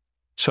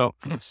 So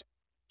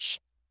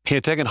he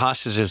had taken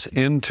hostages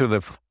into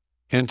the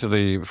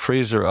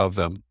freezer of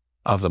the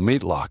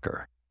meat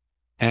locker,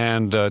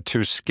 and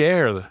to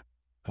scare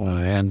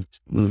and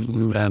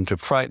to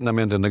frighten them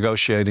into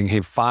negotiating,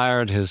 he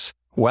fired his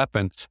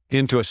weapon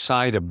into a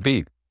side of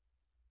beef,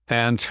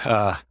 and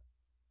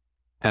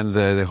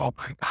they, oh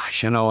my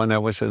gosh, and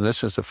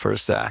this is the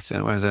first act,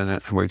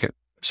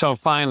 so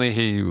finally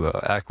he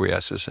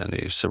acquiesces and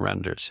he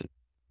surrenders.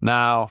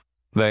 Now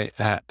they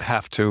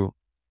have to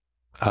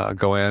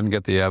go in,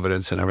 get the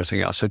evidence and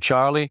everything else. So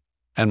Charlie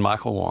Head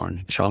Michael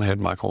Warren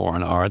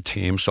are a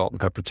team, salt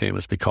and pepper team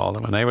as we call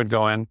them, and they would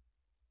go in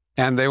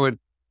and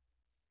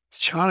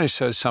Charlie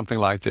says something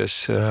like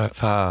this, we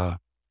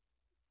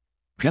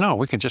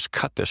can just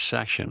cut this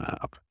section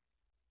up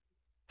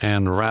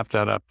and wrap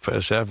that up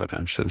as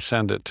evidence and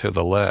send it to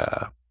the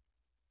lab.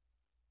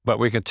 But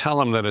we could tell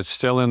them that it's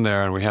still in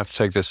there and we have to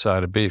take this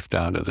side of beef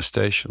down to the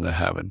station to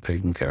have it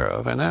taken care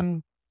of. And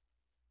then,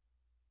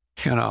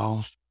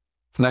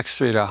 next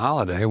 3-day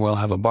holiday, we'll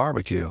have a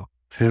barbecue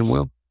and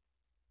we'll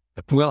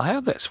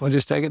have this. We'll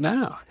just take it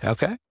down.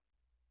 Okay.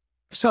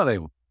 So they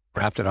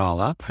wrapped it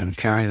all up and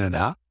carried it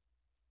out.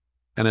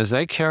 And as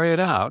they carry it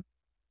out,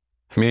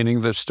 meaning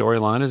the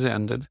storyline is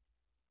ended,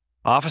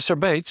 Officer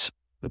Bates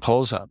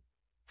pulls up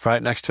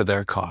right next to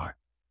their car.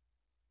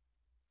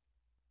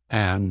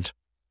 And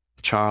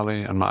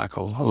Charlie and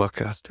Michael look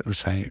at it and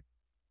say,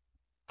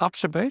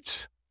 Officer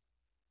Bates,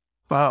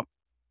 well,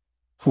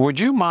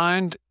 would you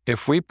mind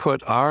if we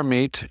put our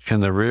meat in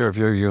the rear of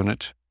your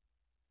unit?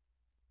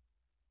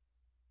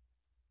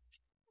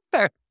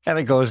 And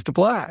it goes to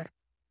black.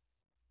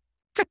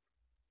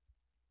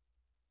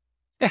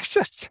 It's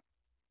just,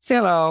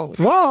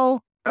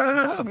 whoa,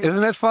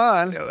 isn't it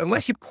fun?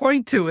 Unless you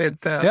point to it.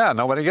 Yeah,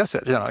 nobody gets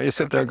it. You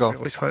sit there and go.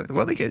 Really,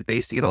 well, they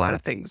used to get a lot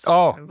of things.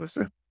 Oh,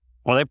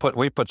 well,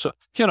 we put,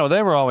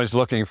 they were always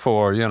looking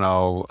for,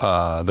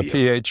 the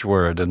pH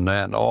word and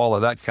then all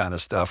of that kind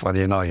of stuff. Well,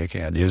 you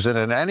can't use it.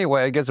 And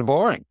anyway, it gets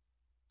boring.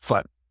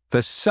 But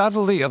the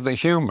subtlety of the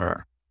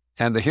humor,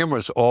 and the humor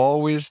is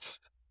always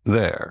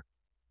there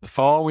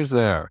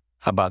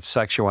about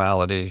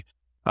sexuality,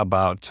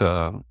 about,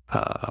 the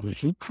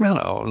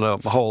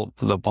whole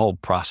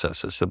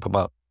process is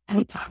about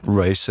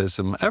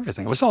racism,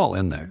 everything. It was all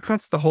in there.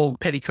 That's the whole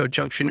Petticoat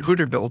Junction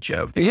Hooterville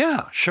joke.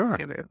 Yeah, sure.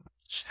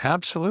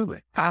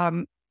 Absolutely.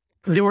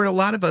 There were a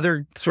lot of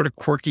other sort of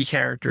quirky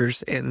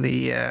characters in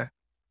the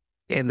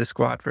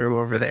squad room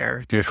over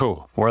there.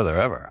 Were there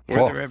ever? You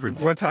want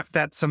to talk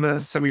about some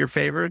of your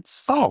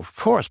favorites? Oh, of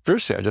course,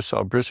 Brucey. I just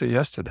saw Brucey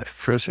yesterday.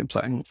 Brucey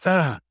playing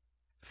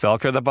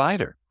Felker the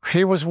Biter.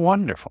 He was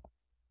wonderful.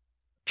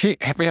 He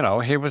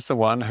was the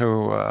one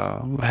who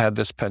had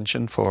this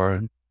penchant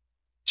for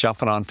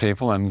jumping on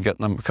people and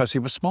getting them because he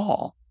was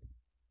small,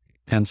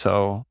 and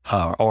so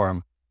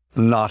or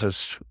not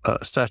as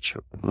statue,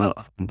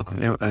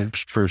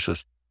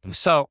 Bruce's.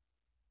 So,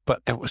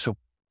 but it was a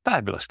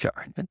fabulous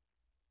character.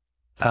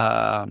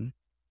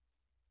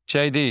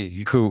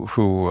 J.D., who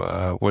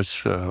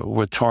was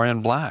with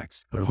Torian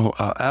Blacks,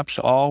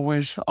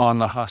 always on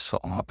the hustle,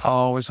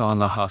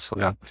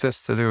 Got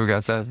this to do,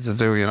 got that to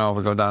do, we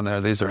go down there.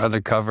 These are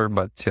undercover,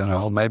 but,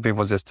 maybe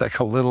we'll just take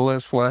a little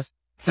this west.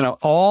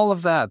 All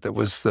of that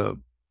was the,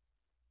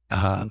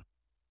 and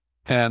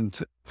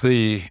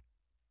the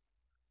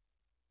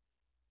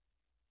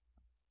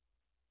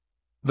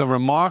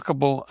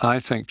remarkable, I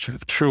think,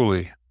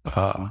 truly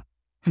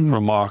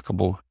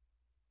remarkable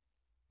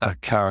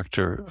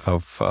character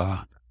of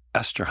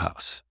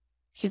Esterhaus.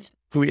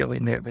 Really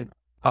named.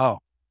 Oh,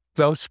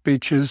 those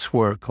speeches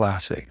were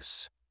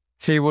classics.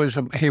 He was,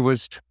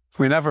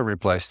 we never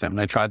replaced him.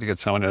 They tried to get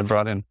someone that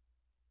brought in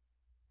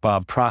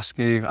Bob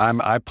Prosky.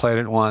 I played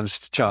it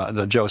once.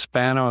 The Joe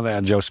Spano, they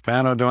had Joe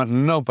Spano doing it.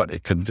 Nobody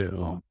could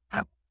do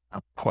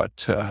what,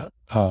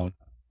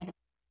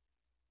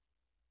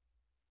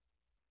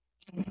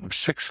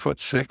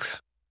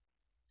 6'6",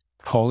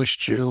 Polish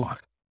Jew.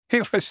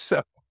 He was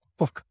so,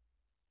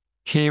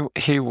 he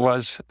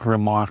was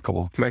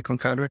remarkable. Michael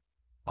Conrad.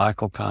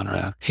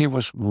 He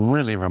was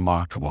really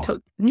remarkable. So,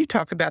 can you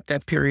talk about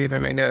that period? I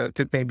mean, I know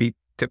it may be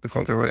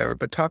difficult or whatever,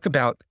 but talk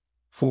about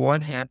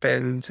what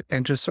happened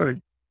and just sort of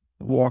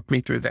walk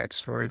me through that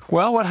story.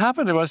 Well, what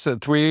happened was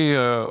that we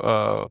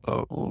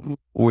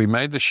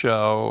made the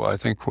show. I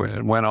think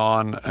we went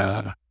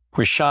on.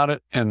 We shot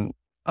it in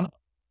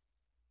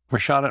We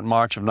shot it in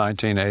March of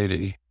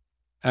 1980.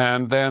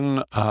 And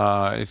then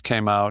it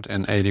came out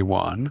in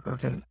 81.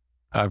 Okay.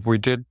 We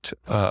did,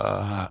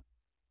 I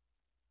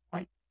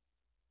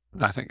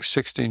think,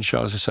 16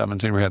 shows or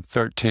 17. We had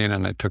 13,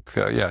 and they took,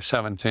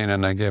 17,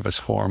 and they gave us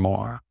 4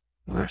 more.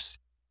 When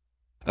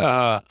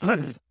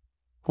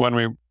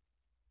we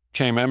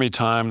came Emmy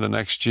time the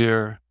next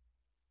year,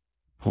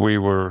 we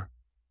were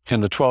in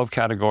the 12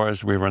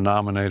 categories we were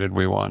nominated.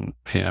 We won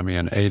the Emmy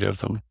in 8 of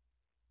them.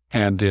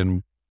 And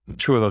in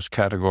 2 of those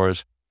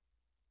categories,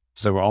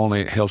 there were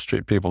only Hill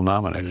Street people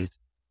nominated.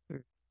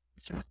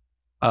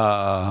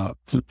 The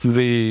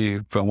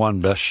one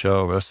best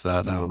show, best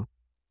that.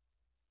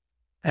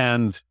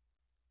 And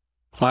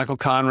Michael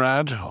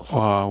Conrad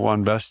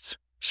won Best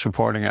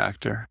Supporting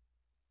Actor.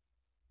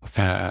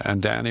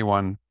 And Danny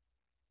won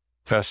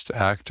Best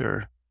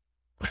Actor.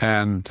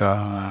 And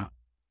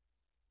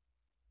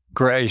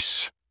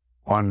Grace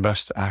won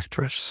Best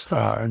Actress.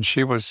 And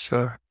she was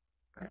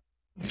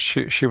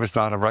she was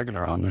not a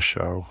regular on the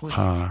show.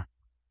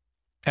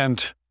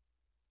 And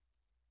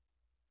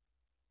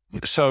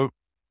so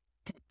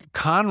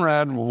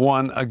Conrad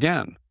won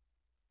again.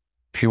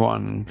 He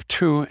won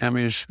 2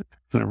 Emmys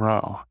in a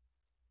row.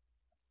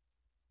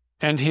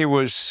 And he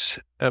was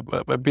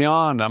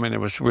beyond, I mean,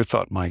 we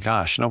thought, my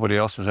gosh, nobody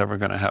else is ever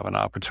going to have an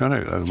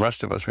opportunity. The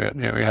rest of us, we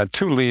had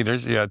 2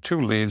 leaders, you had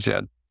 2 leads, you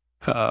had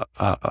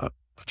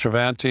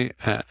Travanti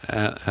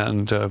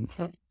and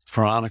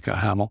Veronica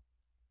Hamill.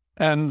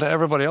 And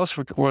everybody else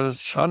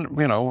was,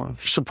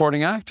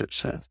 supporting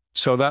actors.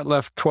 So that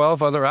left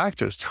 12 other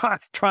actors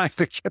trying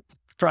to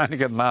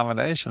get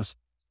nominations,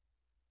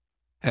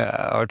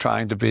 or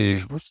trying to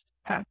be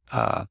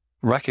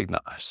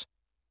recognized.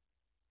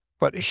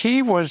 But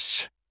he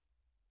was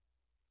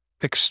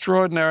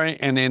extraordinary,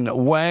 and in a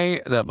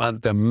way,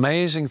 the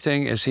amazing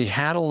thing is he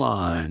had a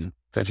line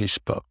that he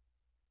spoke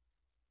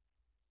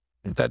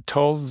that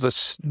told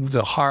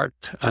the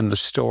heart and the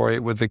story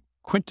with the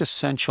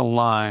quintessential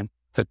line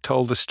that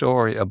told the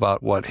story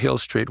about what Hill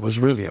Street was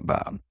really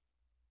about.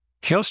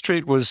 Hill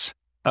Street was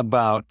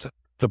about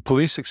the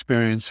police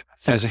experience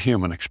as a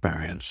human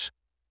experience,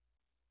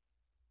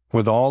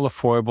 with all the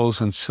foibles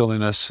and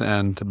silliness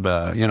and,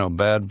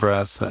 bad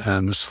breath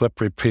and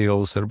slippery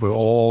peels that we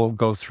all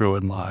go through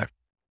in life,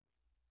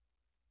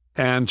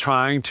 and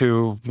trying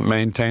to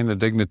maintain the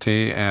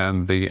dignity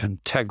and the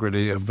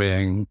integrity of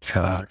being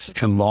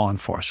in law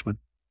enforcement.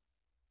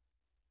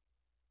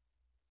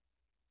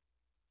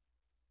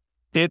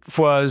 It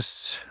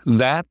was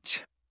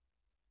that,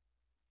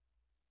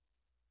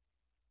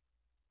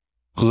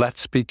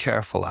 let's be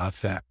careful out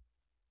there,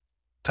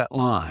 that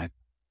line.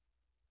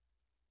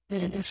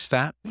 It's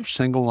that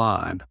single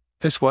line.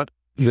 It's what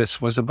this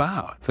was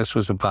about. This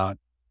was about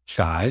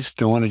guys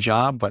doing a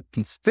job, but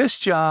this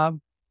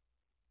job,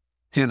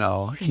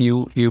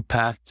 you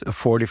packed a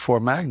 44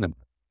 Magnum.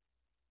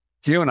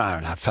 You and I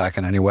are not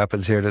packing any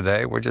weapons here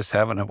today. We're just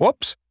having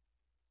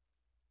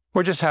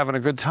we're just having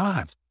a good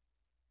time.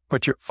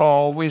 But you're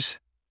always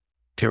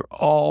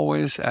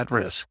at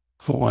risk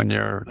when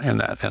you're in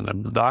that. And the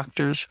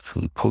doctors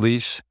and the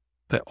police,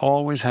 they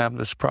always have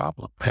this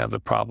problem. They have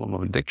the problem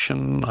of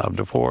addiction, of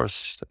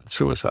divorce,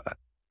 suicide,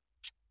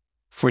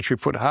 which we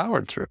put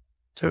Howard through,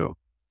 too.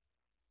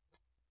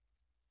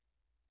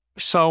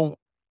 So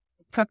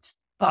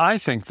I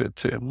think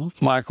that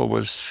Michael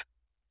was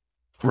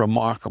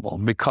remarkable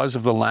because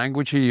of the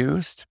language he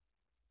used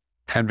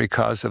and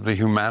because of the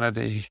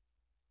humanity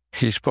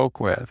he spoke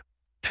with.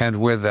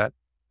 And with that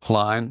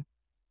line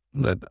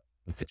that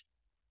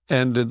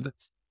ended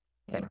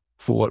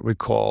for what we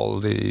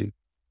call the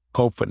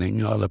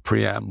opening or the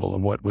preamble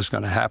of what was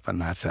going to happen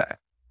that day,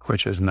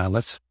 which is, now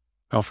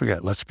don't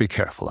forget, let's be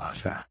careful out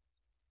there,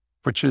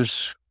 which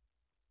is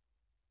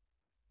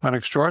an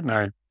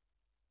extraordinary.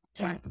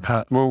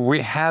 Well, we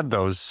had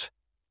those.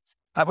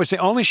 That was the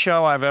only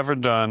show I've ever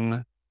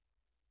done,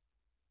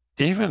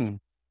 even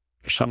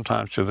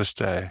sometimes to this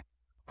day,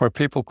 where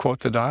people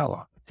quote the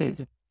dialogue.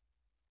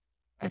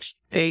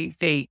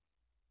 They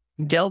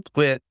dealt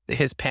with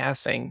his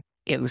passing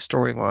in the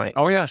storyline.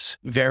 Oh, yes.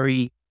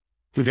 Very,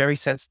 very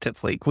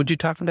sensitively. Would you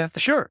talk about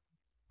that? Sure.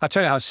 I'll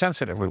tell you how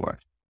sensitive we were.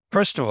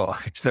 First of all,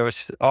 there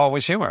was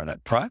always humor in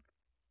it, right?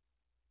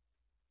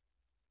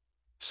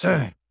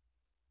 So,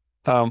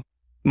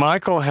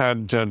 Michael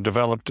had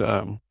developed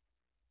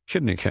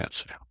kidney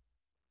cancer.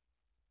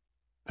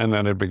 And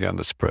then it began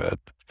to spread,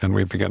 and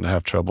we began to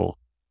have trouble.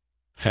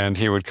 And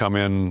he would come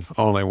in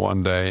only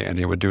one day, and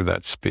he would do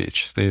that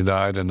speech. He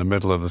died in the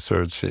middle of the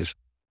 3rd season.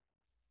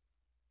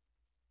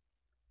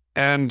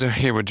 And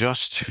he would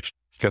just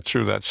get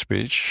through that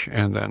speech,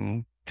 and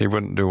then he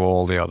wouldn't do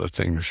all the other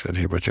things that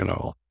he would,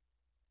 And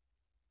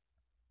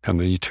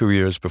the 2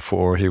 years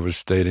before, he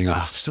was dating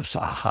a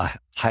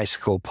high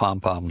school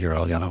pom-pom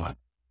girl, And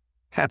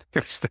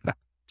it's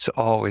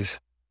always...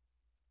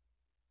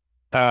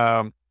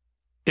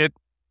 It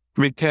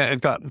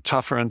got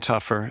tougher and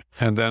tougher,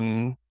 and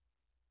then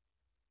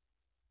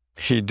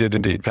he did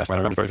indeed pass. I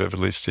remember very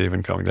vividly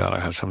Stephen coming down. I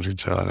had something to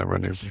tell him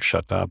when he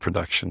shut down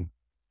production.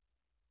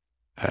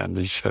 And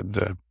he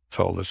said,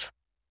 told us,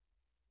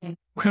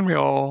 when we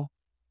all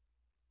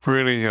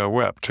really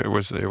wept. It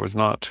was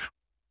not.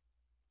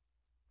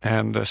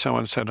 And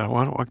someone said,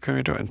 what can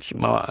we do?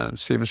 And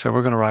Stephen said,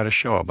 we're going to write a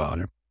show about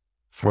him.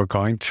 We're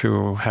going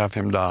to have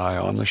him die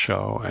on the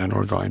show, and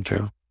we're going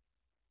to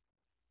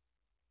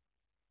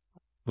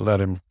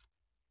let him.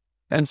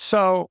 And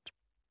so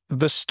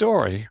the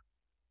story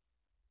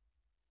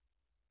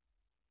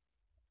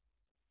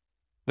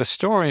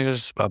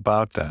is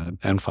about that.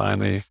 And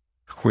finally,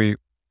 we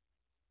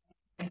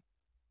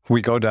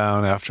go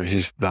down after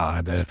he's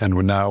died, and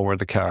now we're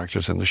the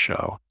characters in the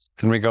show.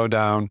 And we go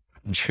down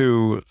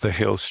to the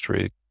Hill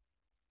Street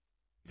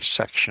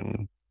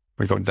section.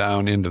 We go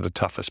down into the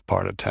toughest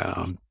part of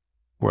town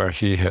where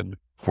he had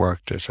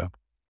worked as a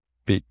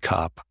beat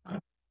cop.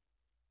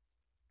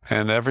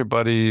 And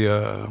everybody,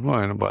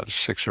 about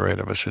 6 or 8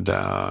 of us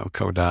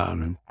go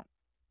down, and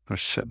we're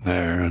sitting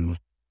there, and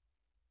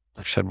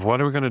I said, what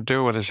are we going to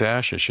do with his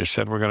ashes? She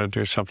said, we're going to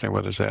do something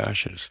with his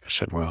ashes. I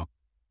said, well,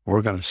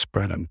 we're going to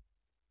spread them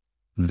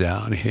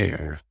down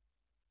here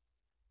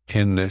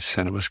in this,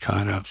 and it was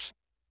kind of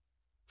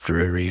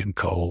dreary and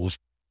cold.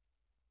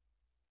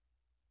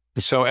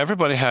 So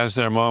everybody has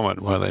their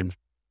moment where they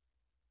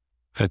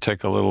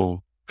take a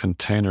little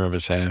container of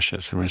his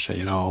ashes and we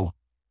say,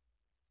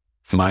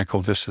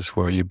 Michael, this is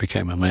where you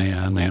became a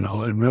man, and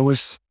it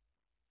was,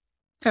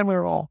 and we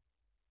were all.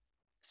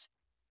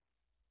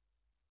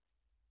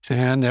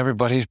 And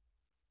everybody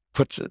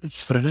put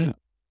it in.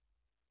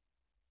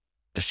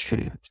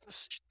 Then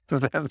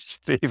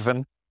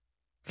Stephen,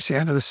 it's the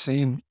end of the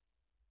scene.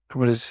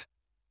 What is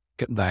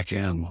getting back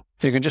in?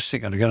 You can just see,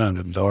 get on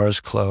the doors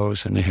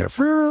close, and you hear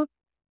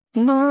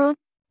the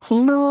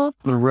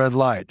red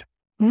light.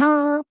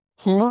 And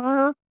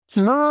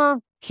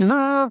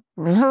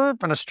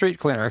a street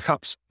cleaner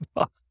comes.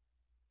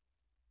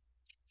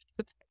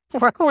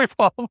 Where we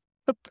fall?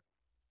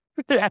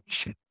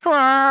 Yes.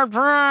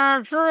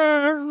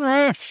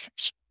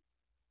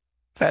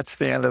 That's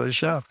the end of the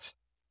show.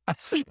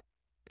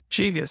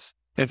 Genius.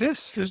 It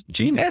is. It's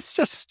genius. It's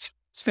just,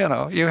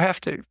 you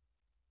have to.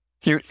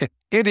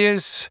 It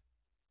is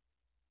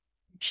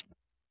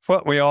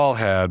what we all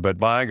had, but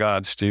by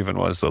God, Stephen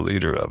was the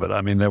leader of it.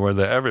 I mean,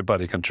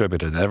 everybody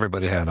contributed.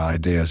 Everybody had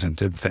ideas and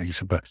did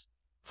things, but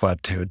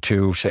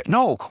to say,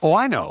 no,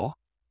 I know.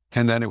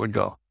 And then it would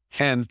go.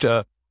 And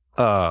the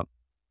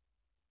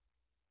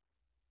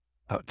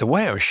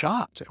way it was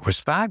shot, it was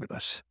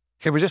fabulous.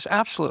 It was just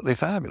absolutely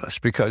fabulous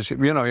because,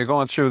 you're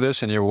going through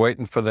this and you're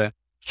waiting for the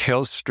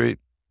Hill Street,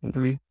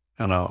 kind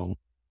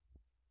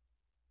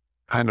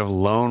of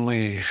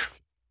lonely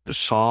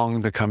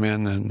song to come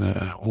in, and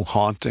the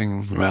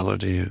haunting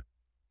melody.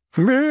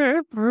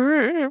 Red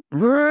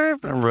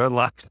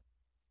light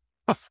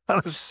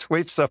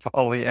sweeps up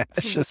all the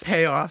ashes.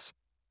 Chaos.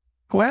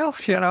 Well,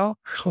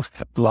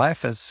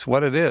 life is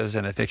what it is,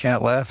 and if you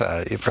can't laugh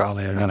at it, you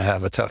probably are going to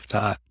have a tough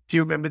time. Do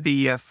you remember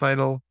the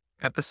final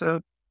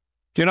episode?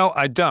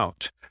 I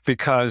don't,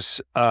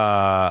 because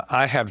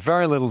I had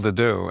very little to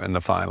do in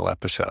the final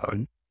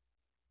episode.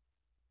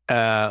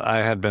 I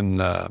had been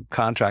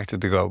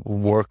contracted to go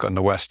work on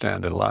the West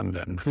End in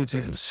London.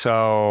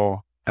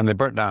 So, and they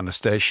burnt down the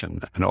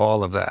station and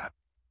all of that.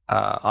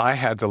 I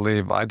had to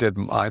leave. I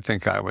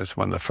think I was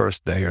the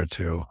first day or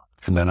two,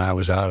 and then I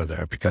was out of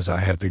there because I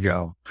had to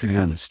go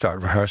and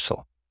start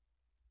rehearsal.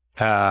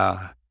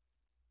 And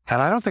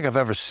I don't think I've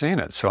ever seen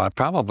it, so I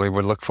probably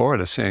would look forward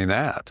to seeing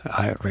that.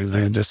 I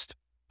really just,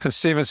 because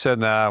Stephen said,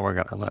 we're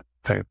going to let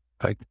pay.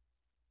 It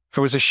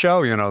was a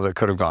show, that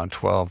could have gone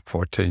 12,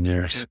 14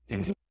 years.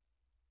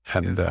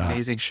 And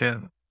amazing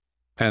show.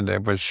 And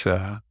it was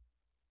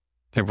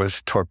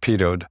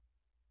torpedoed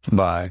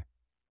by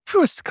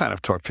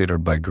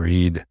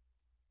greed.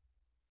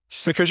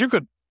 Because you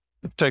could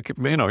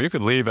you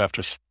could leave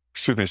after,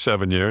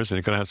 7 years, and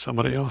you could have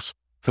somebody else.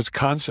 This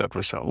concept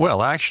was so,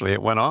 well, actually,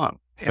 it went on.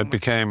 It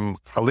became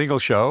a legal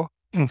show.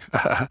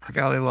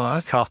 LA Law.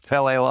 Called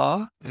LA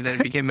Law. And then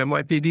it became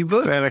NYPD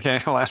Blue. And it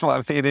became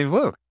NYPD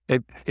Blue.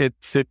 It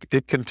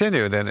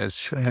continued in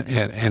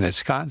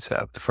its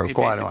concept for quite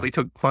a while. Basically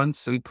took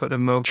Bunce and put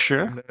him over.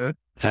 Sure.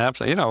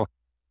 Absolutely.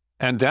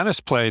 And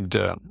Dennis played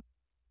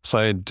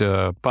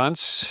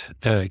Bunce,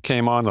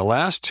 came on the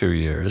last 2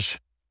 years,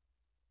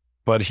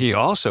 but he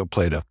also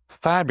played a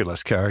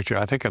fabulous character,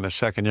 I think in the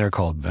second year,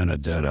 called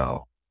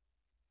Benedetto.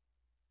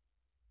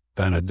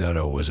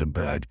 Benedetto was a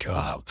bad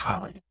cop.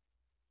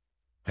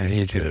 And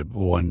he did it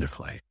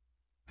wonderfully.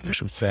 He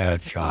was a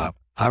bad cop.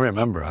 I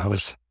remember I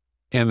was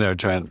in there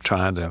trying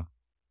to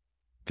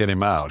get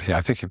him out.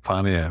 I think he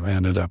finally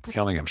ended up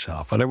killing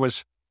himself. But it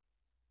was,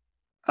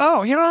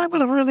 I'm going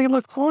to really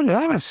look forward to it.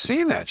 I haven't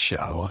seen that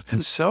show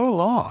in so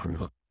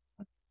long.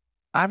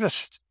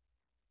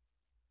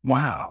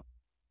 Wow.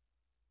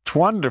 It's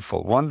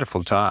wonderful,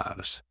 wonderful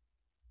times.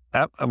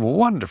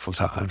 Wonderful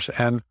times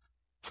and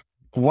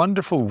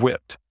wonderful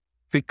wit.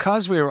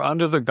 Because we were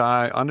under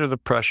the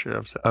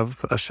pressure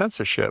of a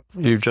censorship,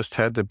 you just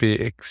had to be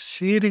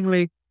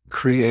exceedingly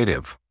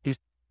creative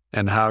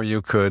in how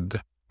you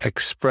could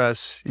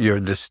express your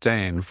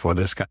disdain for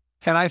this guy.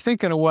 And I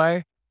think in a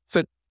way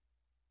that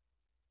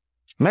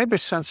maybe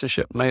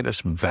censorship made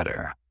us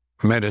better,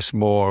 made us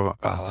more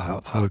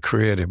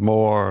creative,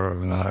 more,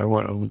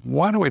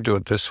 why don't we do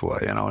it this way?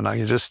 You know, now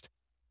you just,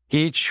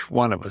 each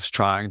one of us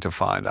trying to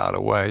find out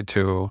a way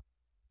to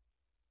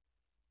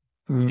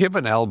give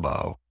an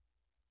elbow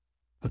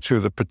to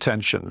the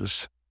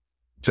pretensions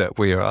that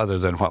we are other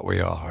than what we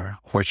are,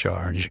 which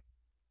are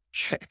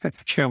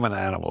human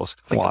animals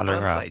Like wandering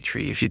a around. bonsai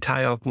tree. If you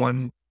tie off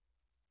one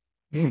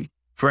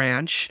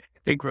branch,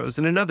 it grows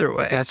in another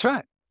way. That's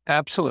right.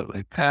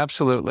 Absolutely.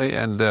 Absolutely.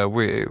 And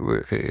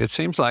it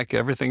seems like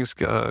everything's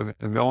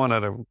going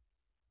at a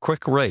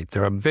quick rate.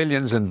 There are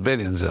billions and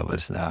billions of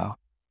us now.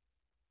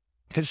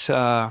 It's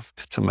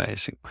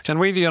amazing. And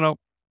we, you know,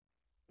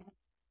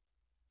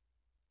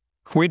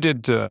 we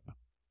did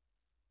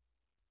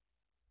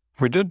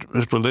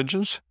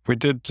religions. We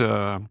did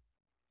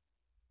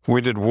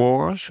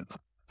wars.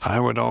 I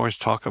would always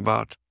talk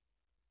about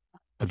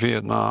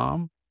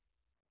Vietnam.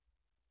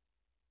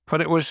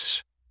 But it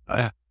was,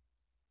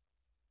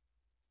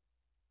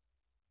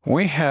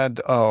 we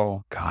had,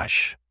 oh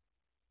gosh,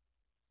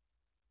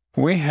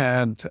 we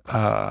had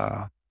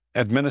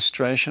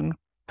administration,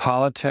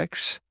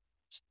 politics,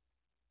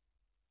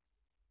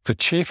 the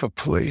chief of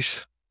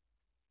police.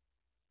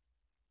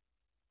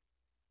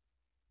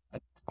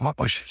 What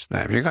was his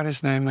name? You got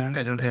his name there?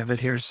 I don't have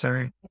it here,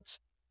 sorry.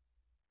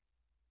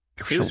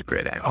 He was a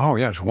great actor. Oh,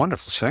 yeah, he's a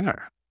wonderful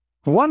singer.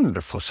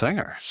 Wonderful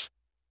singer.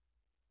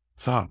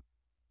 So,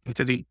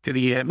 Did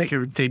he make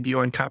a debut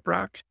on Cop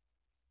Rock?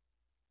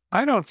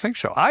 I don't think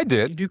so. I Did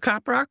you did. do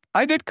Cop Rock?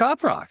 I did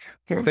Cop Rock.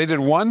 They did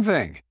one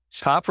thing.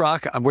 Cop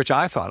Rock, which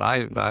I thought,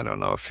 I don't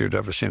know if you'd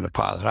ever seen the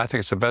pilot. I think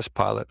it's the best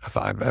pilot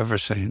I've ever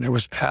seen. It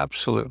was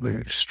absolutely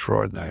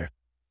extraordinary.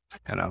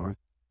 You know,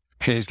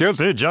 he's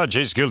guilty, judge,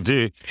 he's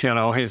guilty. You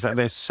know,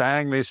 they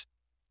sang these,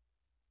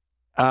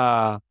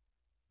 they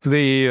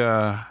had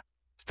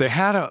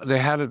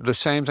the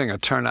same thing, a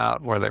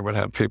turnout where they would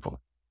have people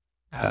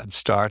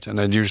start, and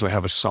they'd usually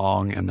have a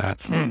song in that.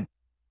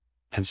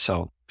 And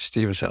so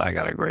Steven said, I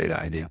got a great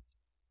idea.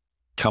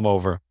 Come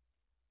over.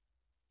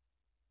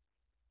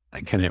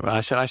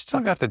 I said, I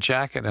still got the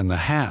jacket and the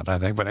hat, I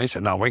think. But he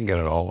said, no, we can get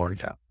it all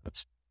worked out.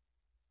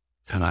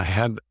 And I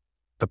had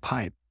the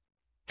pipe.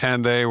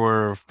 And they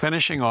were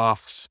finishing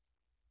off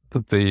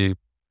the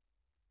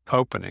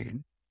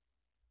opening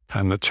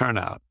and the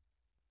turnout.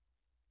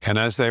 And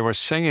as they were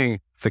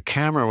singing, the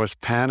camera was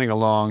panning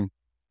along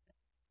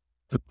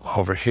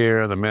over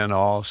here, the men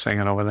all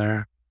singing over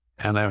there.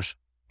 And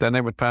then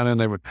they would pan in,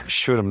 they would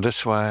shoot them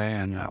this way,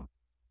 and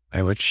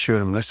they would shoot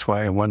them this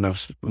way, and when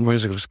the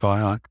music was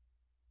going on.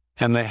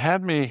 And they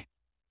had me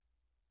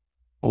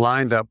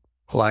lined up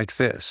like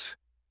this.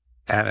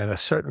 And at a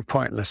certain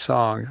point in the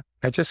song,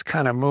 I just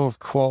kind of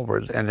moved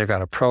forward, and you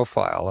got a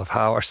profile of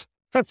Howard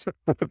with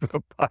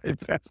the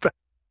pipe.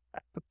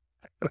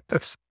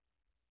 That's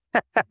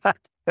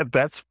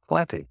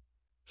plenty.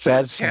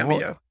 That's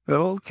cameo.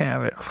 Little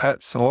cameo.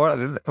 That's more.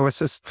 It was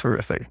just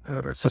terrific.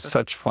 It was just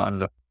such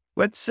fun.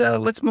 Let's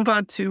move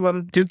on to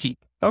Doogie.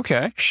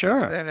 Okay,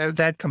 sure.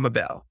 That come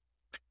about.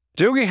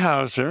 Doogie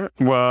Howser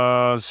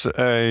was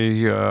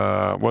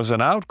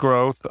an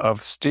outgrowth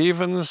of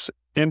Stephen's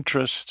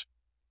interest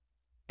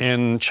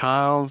in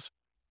child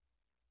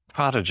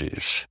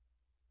prodigies,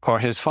 or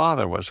his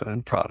father was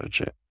a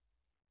prodigy,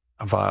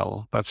 a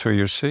viol. That's who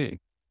you see.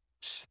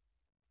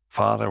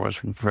 Father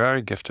was a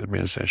very gifted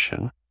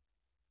musician,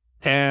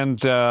 and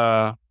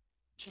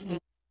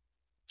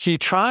he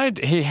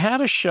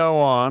had a show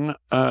on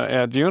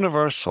at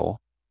Universal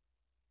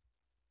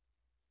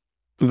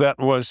that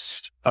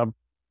was a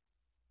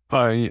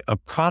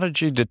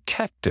prodigy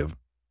detective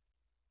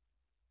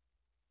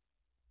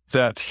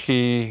that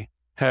he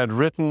had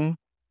written,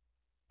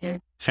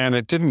 and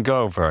it didn't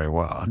go very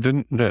well. It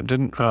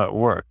didn't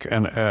work,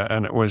 and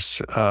it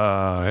was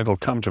it'll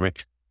come to me.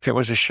 It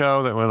was a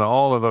show that when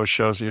all of those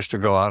shows used to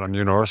go out on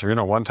Universal. You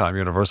know, one time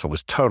Universal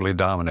was totally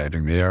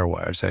dominating the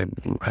airwaves. They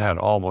had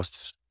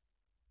almost,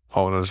 it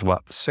was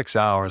about 6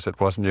 hours. It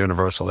wasn't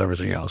Universal.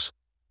 Everything else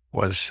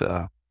was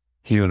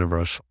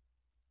Universal.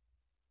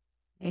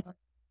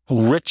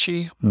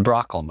 Richie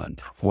Brockelman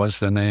was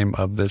the name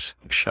of this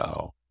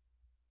show,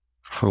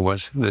 who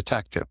was a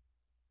detective.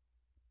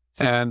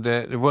 And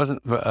it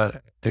wasn't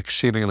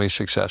exceedingly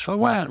successful.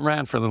 It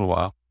ran for a little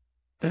while.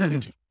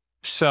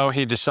 So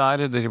he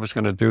decided that he was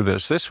going to do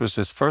this. This was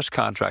his first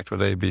contract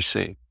with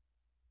ABC.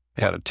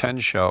 He had a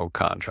 10-show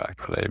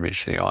contract with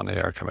ABC on the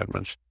air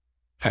commitments,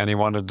 and he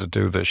wanted to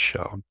do this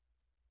show.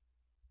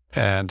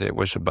 And it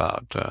was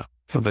about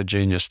the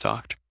genius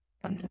doctor.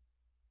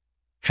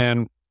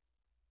 And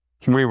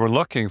we were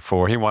looking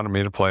for, he wanted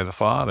me to play the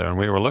father, and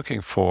we were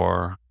looking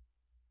for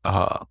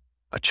a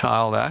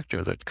child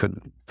actor that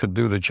could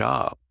do the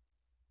job.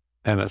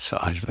 And I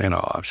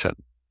said,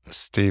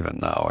 Stephen,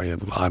 now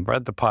I've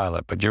read the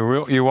pilot, but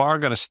you are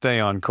going to stay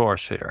on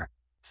course here.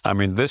 I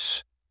mean,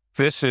 this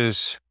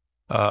is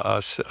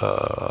a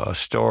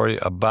story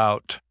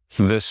about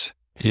this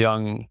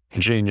young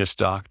genius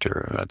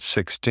doctor at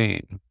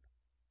 16,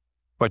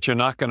 but you're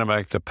not going to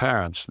make the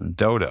parents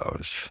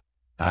dodos.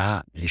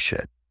 He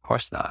said, Of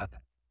course not.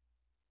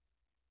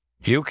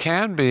 You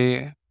can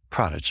be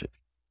prodigy,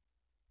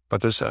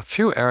 but there's a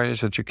few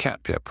areas that you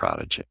can't be a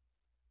prodigy.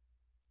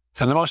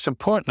 And the most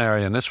important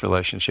area in this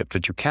relationship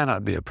that you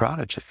cannot be a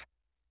prodigy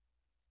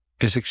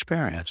is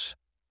experience.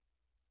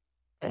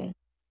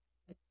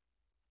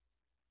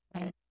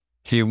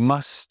 You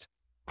must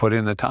put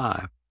in the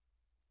time.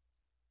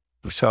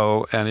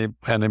 So, and he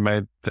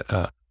made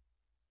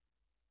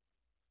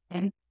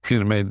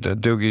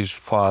Doogie's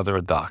father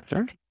a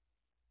doctor.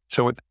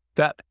 So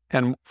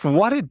and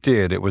what it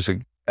did, it was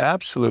an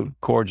absolute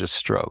gorgeous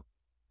stroke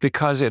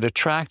because it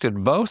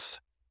attracted both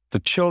the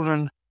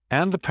children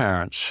and the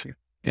parents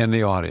in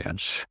the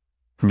audience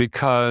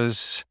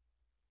because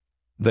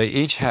they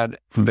each had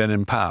been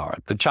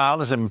empowered. The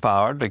child is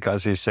empowered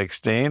because he's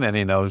 16 and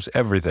he knows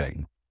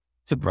everything,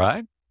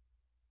 right?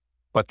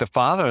 But the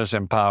father is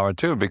empowered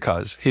too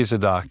because he's a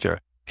doctor.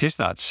 He's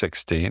not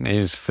 16,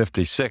 he's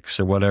 56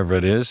 or whatever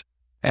it is,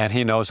 and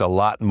he knows a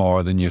lot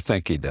more than you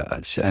think he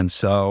does. And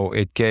so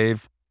it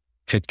gave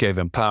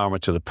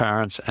empowerment to the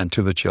parents and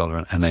to the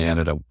children, and they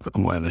ended up,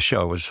 when the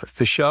show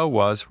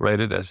was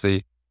rated as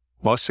the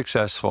most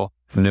successful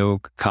new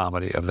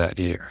comedy of that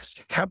year.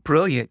 How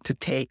brilliant to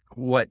take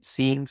what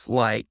seems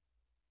like,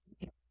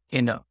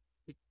 a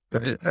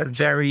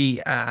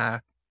very,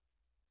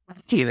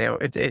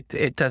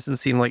 it doesn't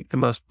seem like the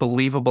most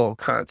believable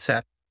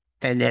concept.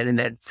 And then in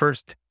that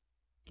first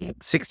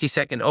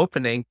 60-second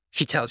opening,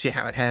 he tells you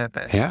how it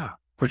happened. Yeah.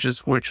 Which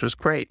was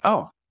great.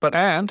 Oh, but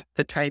and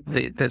the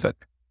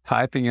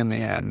typing in the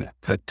end,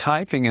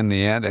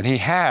 and he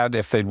had,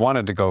 if they'd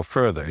wanted to go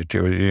further,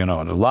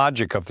 the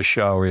logic of the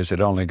show is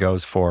it only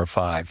goes 4 or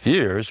 5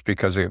 years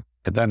because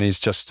then he's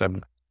just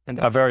a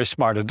very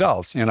smart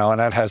adult, and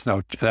that has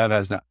no,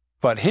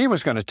 but he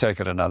was going to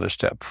take it another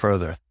step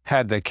further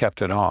had they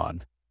kept it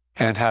on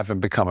and have him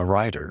become a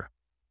writer.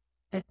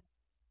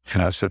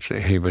 So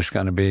he was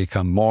going to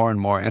become more and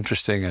more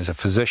interesting as a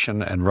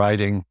physician and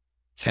writing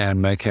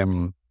and make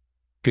him,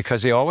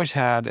 because he always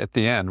had at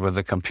the end with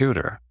the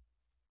computer.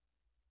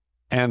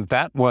 And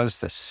that was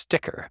the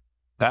sticker.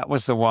 That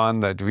was the one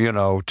that,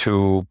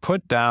 to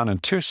put down in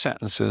 2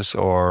 sentences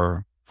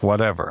or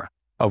whatever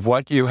of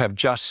what you have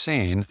just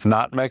seen,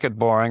 not make it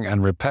boring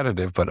and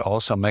repetitive, but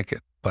also make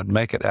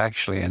it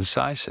actually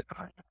incisive.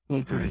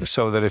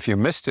 So that if you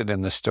missed it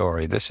in the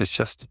story, this is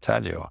just to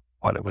tell you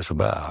what it was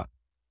about.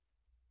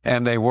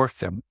 And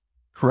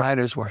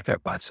writers worked their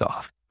butts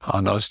off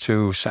on those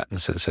 2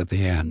 sentences at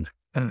the end.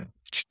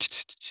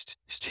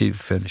 He'd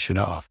finish it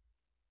off.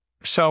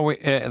 So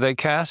they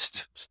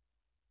cast,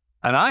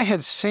 and I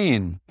had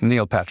seen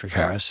Neil Patrick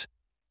Harris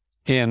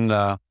in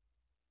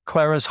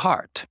Clara's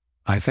Heart,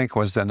 I think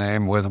was the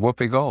name, with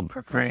Whoopi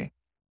Goldberg. Right.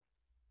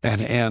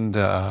 And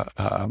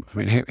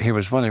he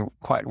was really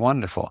quite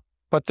wonderful.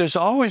 But there's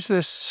always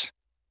this,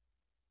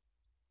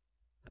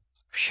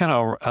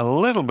 a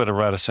little bit of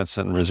reticence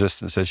and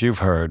resistance, as you've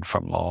heard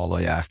from all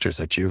the actors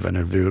that you've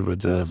interviewed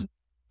with this.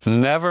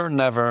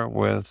 Never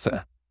with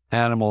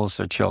animals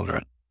or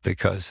children,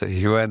 because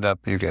you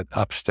get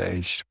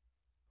upstaged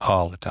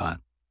all the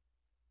time.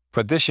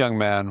 But this young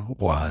man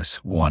was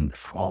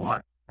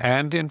wonderful.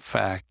 And in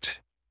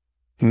fact,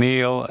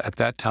 Neil at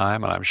that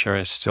time, and I'm sure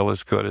he's still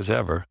as good as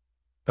ever,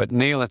 but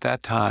Neil at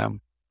that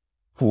time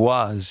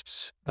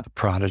was a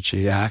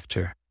prodigy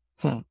actor.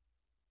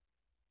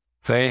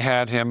 They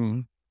had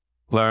him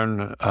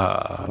learn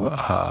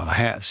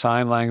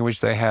sign language.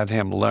 They had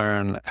him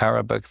learn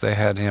Arabic. They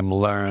had him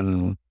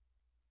learn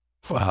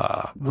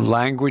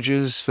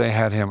languages. They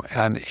had him,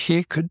 and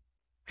he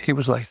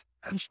was like,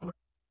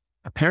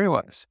 here he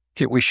was.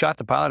 We shot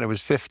the pilot. He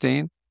was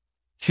 15.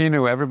 He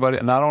knew everybody,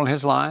 not only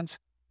his lines,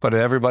 but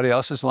everybody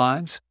else's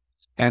lines.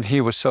 And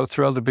he was so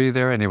thrilled to be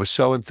there, and he was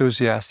so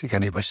enthusiastic,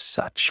 and he was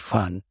such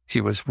fun.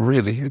 He was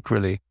really,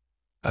 really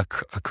a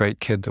great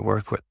kid to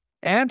work with.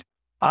 And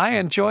I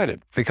enjoyed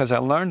it because I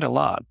learned a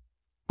lot.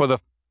 For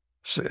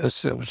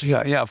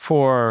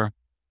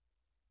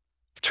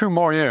 2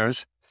 more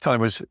years, till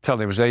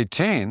he was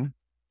 18,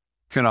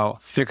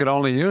 you could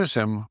only use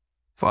him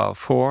for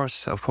 4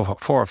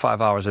 or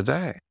 5 hours a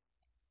day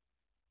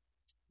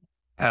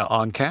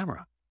on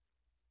camera.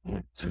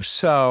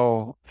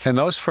 So in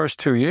those first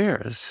 2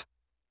 years,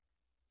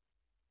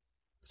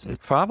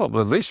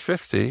 probably at least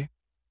 50,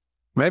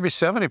 maybe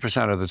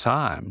 70% of the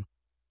time,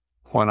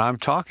 when I'm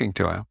talking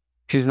to him,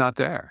 he's not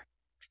there.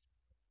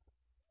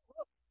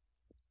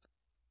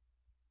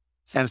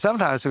 And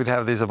sometimes we'd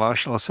have these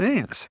emotional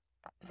scenes.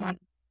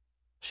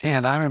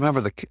 And I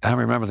remember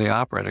the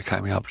operator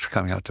coming up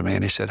to me,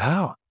 and he said,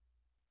 how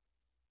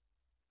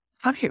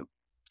can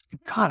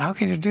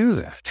you do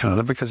that?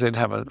 Because they'd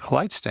have a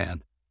light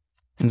stand,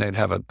 and they'd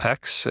have an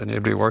X, and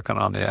you'd be working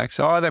on the X.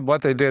 Or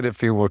what they did,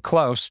 if you were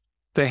close,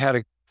 they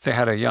had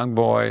a young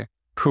boy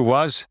who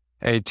was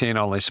 18,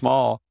 only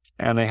small,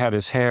 and they had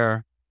his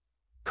hair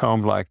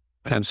combed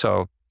and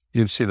so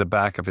you'd see the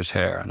back of his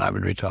hair, and I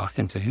would be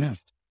talking to him.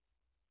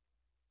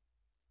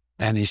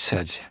 And he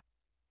said,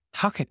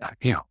 how do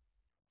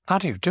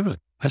you do it?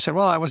 I said,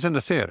 well, I was in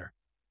the theater.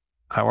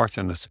 I worked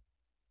in the.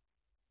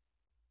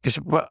 He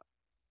said, well,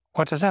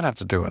 What does that have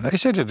to do with it? He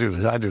said, you do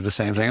this. I do the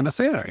same thing in the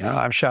theater.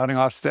 I'm shouting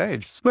off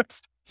stage. But,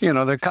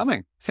 they're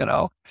coming.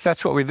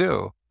 That's what we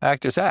do.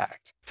 Actors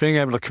act. Being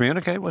able to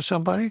communicate with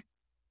somebody,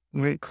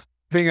 being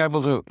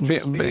able to,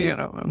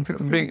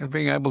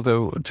 being able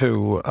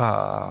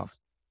to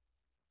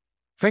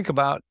think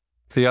about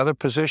the other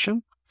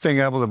position, being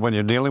able to, when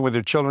you're dealing with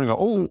your children, go,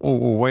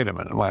 oh, wait a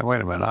minute,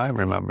 I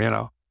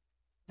remember,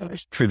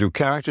 if you do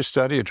character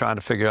study, you're trying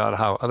to figure out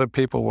how other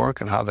people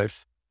work and how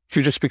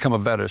you just become a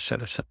better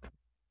citizen.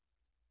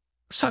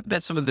 Let's talk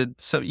about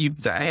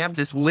I have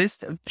this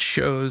list of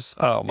shows.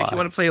 Oh, my. If you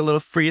want to play a little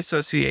free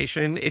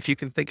association, if you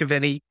can think of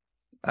any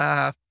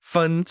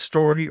fun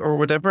story or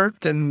whatever,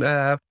 then.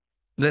 I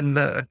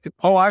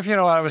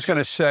was going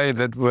to say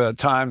that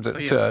times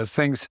that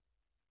things,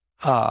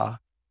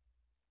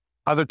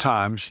 other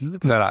times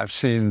that I've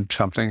seen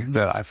something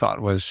that I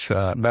thought was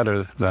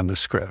better than the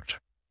script.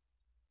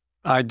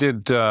 I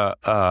did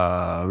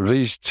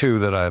these two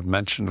that I've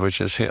mentioned,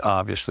 which is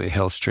obviously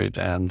Hill Street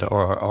and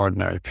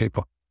Ordinary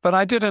People. But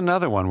I did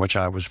another one, which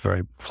I was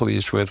very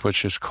pleased with,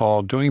 which is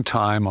called Doing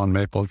Time on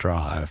Maple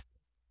Drive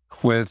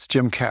with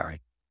Jim Carrey.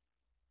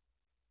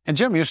 And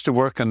Jim used to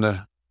work in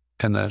the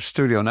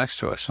studio next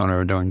to us when we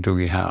were doing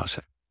Doogie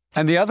Howser.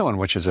 And the other one,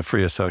 which is a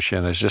free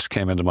associate that just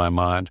came into my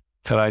mind,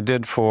 that I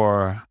did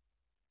for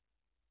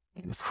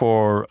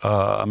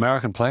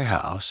American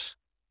Playhouse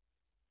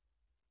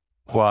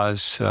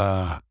was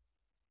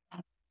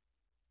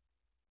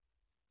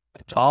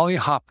Ollie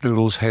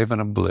Hopnoodle's Haven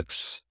of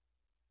Bliss,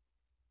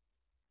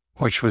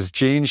 which was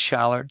Gene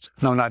Shallard.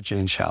 No, not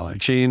Gene Shallard.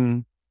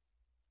 Gene,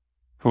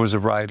 who was a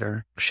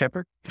writer.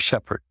 Shepard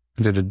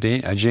did a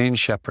Gene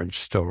Shepard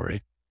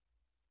story.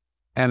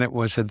 And it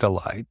was a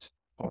delight.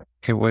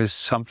 It was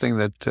something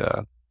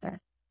that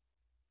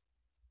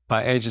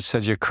my agent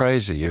said, "You're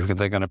crazy.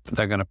 They're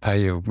gonna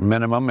pay you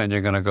minimum, and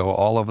you're gonna go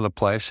all over the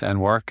place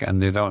and work,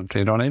 and you don't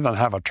even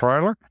have a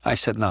trailer." I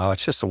said, "No,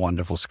 it's just a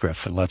wonderful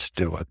script, and let's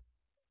do it."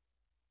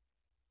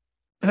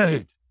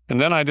 Hey. And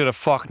then I did a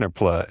Faulkner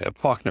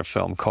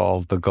film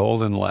called The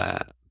Golden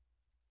Land.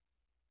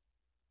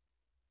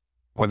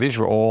 Well, these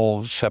were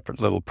all separate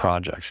little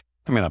projects.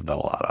 I mean, I've done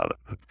a lot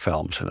of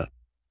films in it,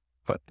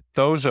 but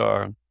those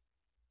are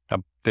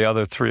the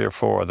other 3 or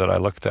 4 that I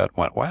looked at and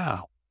went,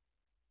 wow.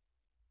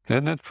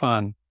 Isn't it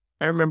fun?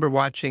 I remember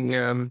watching,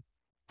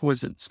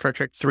 was it Star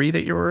Trek 3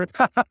 that you were in?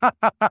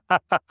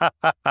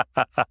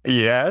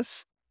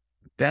 Yes.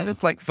 That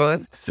is like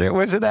fun. It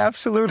was an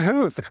absolute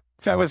hoot.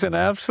 That was an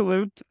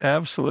absolute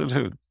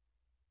hoot.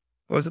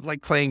 Was it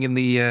like playing in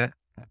the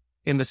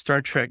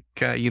Star Trek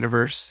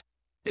universe?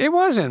 It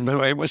wasn't,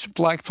 but it was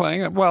like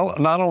playing it. Well,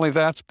 not only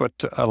that,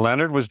 but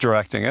Leonard was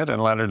directing it,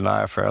 and Leonard and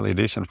I are fairly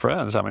decent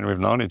friends. I mean, we've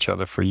known each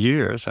other for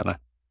years, now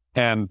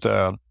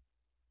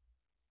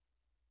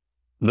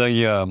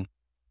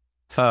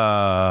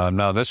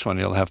this one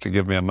you'll have to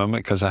give me a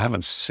moment because I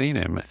haven't seen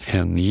him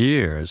in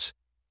years.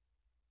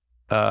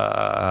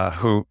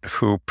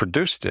 Who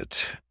produced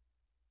it?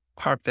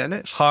 Harv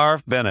Bennett.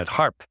 Harv.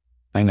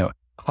 I know it.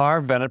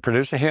 Harv Bennett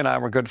produced it. He and I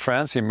were good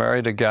friends. He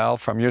married a gal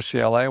from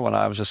UCLA when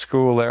I was at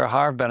school there.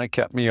 Harv Bennett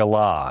kept me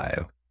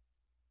alive.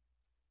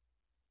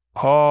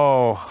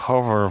 Oh,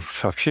 over a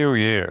few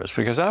years,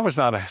 because I was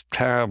not a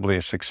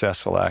terribly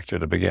successful actor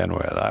to begin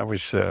with. I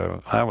was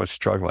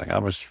struggling. I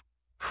was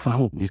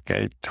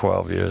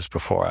 12 years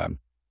before I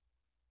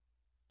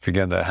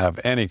began to have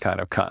any kind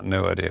of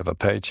continuity of a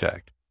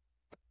paycheck.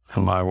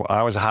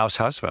 I was a house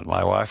husband.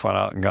 My wife went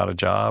out and got a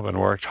job and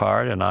worked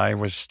hard, and I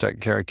was taking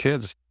care of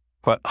kids.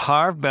 But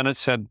Harv Bennett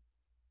said,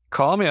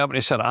 call me up, and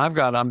he said,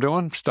 I'm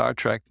doing Star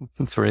Trek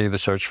 3, The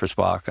Search for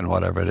Spock, and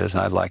whatever it is,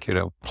 and I'd like you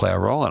to play a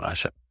role. And I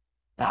said,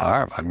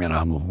 Harv,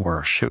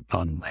 we're shooting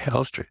on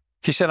Hill Street.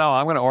 He said,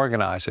 I'm going to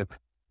organize it.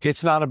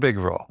 It's not a big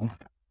role,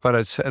 but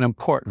it's an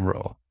important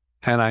role,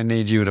 and I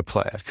need you to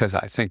play it because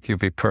I think you'd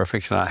be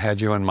perfect, and I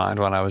had you in mind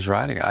when I was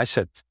writing it. I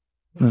said,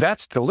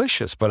 that's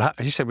delicious, but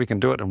he said, we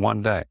can do it in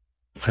one day.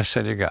 I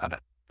said, you got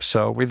it.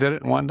 So we did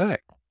it in one day.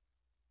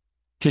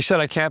 He said,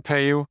 I can't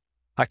pay you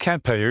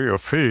your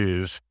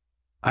fees.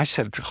 I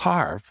said,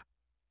 Harv,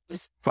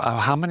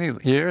 how many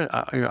years?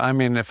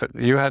 If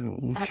you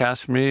hadn't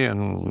cast me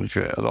and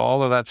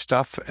all of that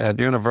stuff at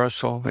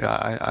Universal,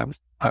 I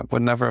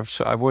would never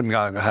have, I wouldn't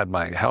have had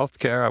my health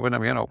care. I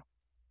wouldn't have,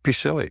 be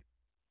silly.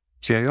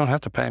 See, you don't have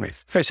to pay me.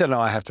 He said,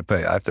 no, I have to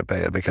pay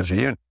it because of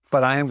you,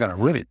 but I am going to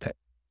really pay.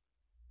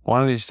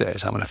 One of these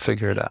days, I'm going to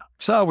figure it out.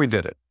 So we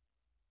did it.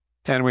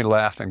 And we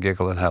laughed and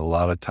giggled and had a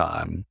lot of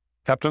time.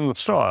 Captain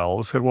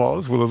Styles, it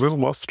was, with a little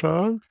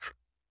mustache.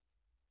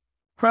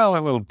 Well, a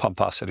little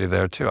pomposity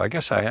there, too. I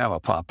guess I am a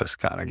pompous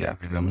kind of guy.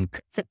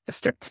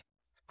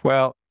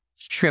 Well,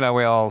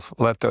 we all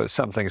let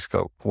some things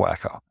go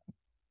wacko.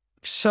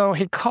 So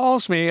he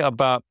calls me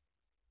about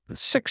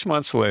 6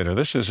 months later.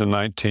 This is in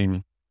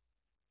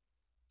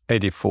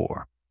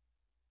 1984.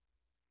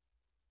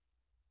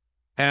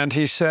 And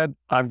he said,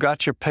 I've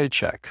got your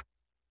paycheck.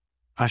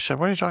 I said,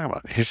 what are you talking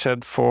about? He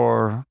said,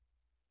 for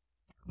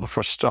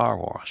Star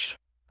Wars.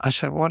 I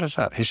said, what is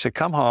that? He said,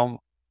 come home.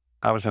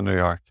 I was in New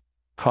York.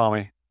 Call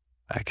me.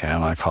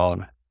 I called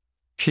him.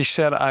 He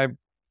said, I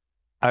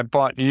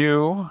bought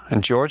you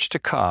and George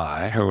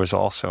Takei, who was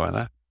also in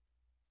it.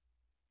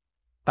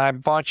 I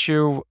bought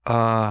you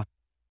to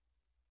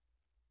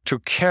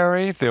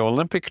carry the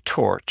Olympic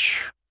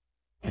torch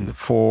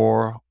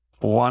for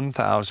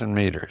 1,000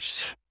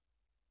 meters.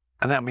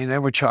 And that mean they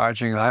were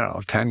charging, I don't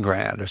know, 10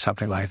 grand or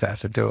something like that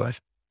to do it.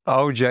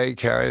 OJ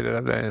carried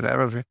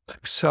it.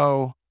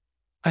 So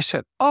I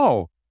said,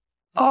 oh,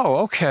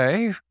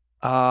 okay.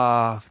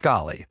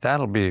 Golly,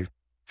 that'll be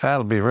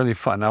really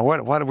fun. Now,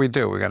 what do we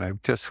do? We're going to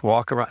just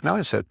walk around? No,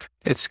 I said,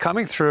 it's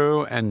coming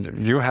through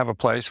and you have a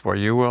place where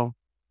you will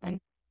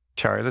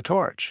carry the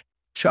torch.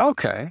 So,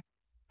 okay.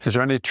 Is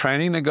there any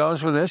training that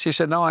goes with this? He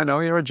said, no, I know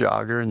you're a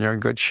jogger and you're in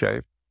good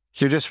shape.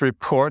 You just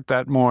report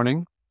that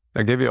morning.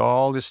 They give you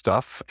all this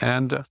stuff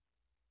and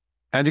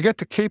you get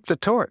to keep the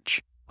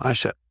torch. I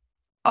said,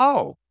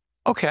 oh,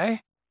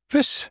 okay.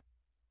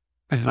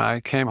 And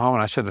I came home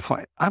and I said,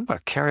 I'm going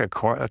to carry a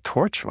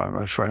torch.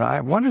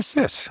 What is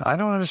this? I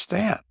don't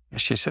understand. And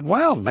she said,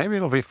 well, maybe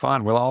it'll be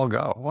fun. We'll all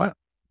go. What?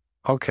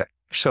 Okay.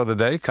 So the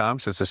day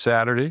comes. It's a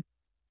Saturday.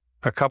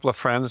 A couple of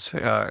friends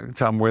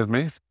come with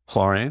me,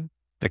 Florian,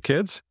 the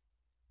kids.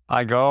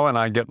 I go and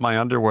I get my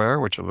underwear,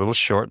 which are little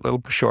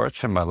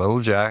shorts and my little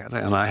jacket,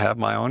 and I have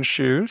my own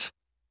shoes.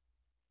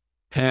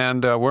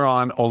 And we're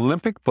on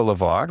Olympic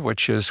Boulevard,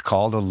 which is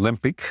called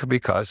Olympic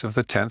because of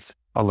the 10th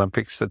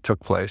Olympics that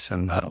took place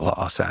in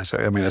Los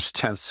Angeles. I mean, it's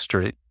 10th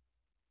Street.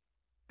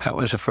 That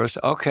was the first.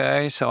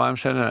 Okay, so I'm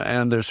sitting,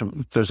 and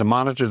there's a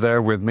monitor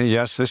there with me.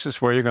 Yes, this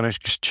is where you're going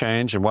to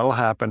change, and what'll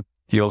happen,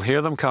 you'll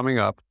hear them coming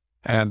up,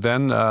 and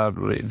then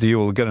you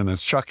will get an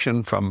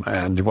instruction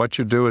and what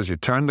you do is you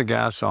turn the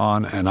gas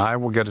on, and I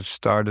will get it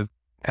started,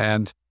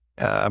 and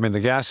the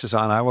gas is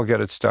on, I will get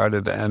it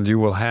started, and you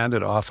will hand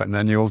it off, and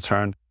then you'll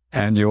turn,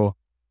 and you'll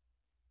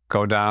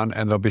go down,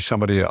 and there'll be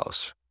somebody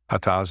else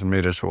 1,000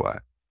 meters away.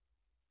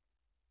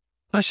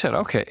 I said,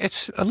 okay,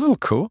 it's a little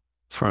cool.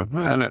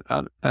 And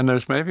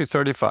there's maybe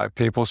 35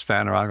 people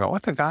standing around. I go,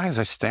 what the guys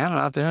are standing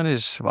out there in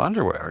his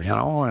underwear,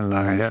 And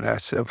I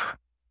said,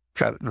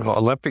 got an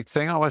Olympic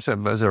thing. I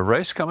said, is there a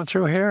race coming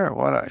through here? Or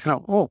what?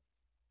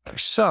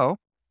 So,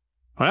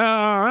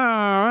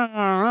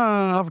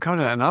 up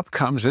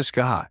comes this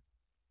guy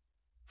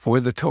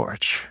with the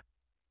torch.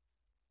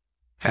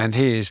 And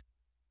he's,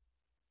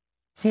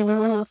 I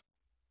thought,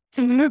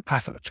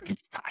 this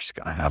guy's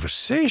going to have a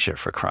seizure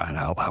for crying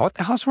out loud. What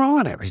the hell's wrong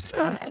with him?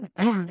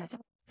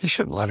 He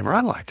shouldn't let him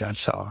run like that.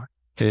 So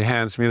he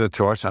hands me the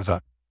torch. And I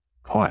thought,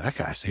 boy, that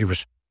guy,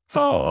 he's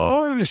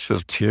still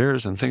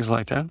tears and things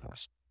like that.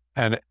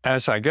 And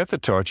as I get the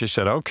torch, he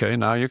said, okay,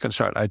 now you can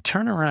start. I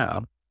turn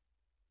around,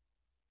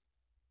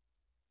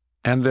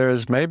 and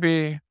there's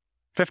maybe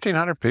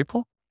 1,500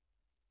 people.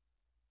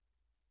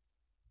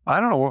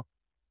 I don't know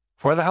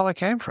where the hell it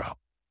came from.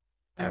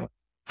 And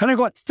they're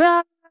going,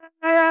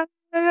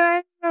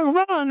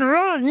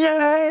 run,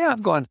 yeah.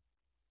 I'm going,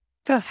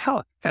 the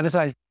hell? And as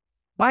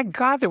my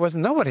God, there was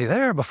nobody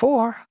there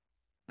before.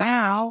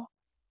 Now,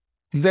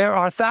 there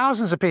are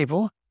thousands of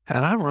people,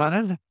 and I'm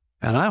running,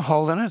 and I'm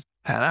holding it,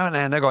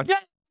 and they're going, yeah,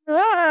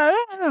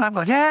 and I'm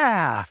going,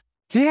 yeah,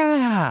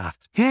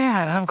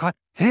 and I'm going,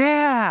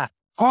 yeah,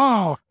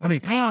 oh, and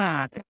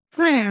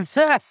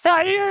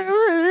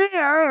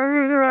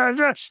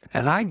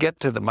I get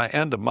to my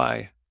end of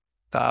my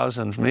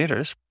 1,000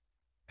 meters,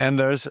 and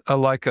there's a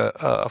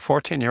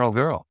 14-year-old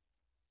girl.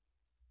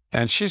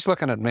 And she's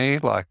looking at me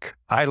like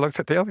I looked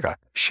at the other guy.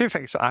 She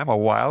thinks I'm a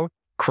wild,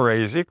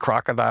 crazy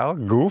crocodile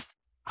goof.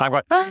 I'm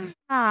going,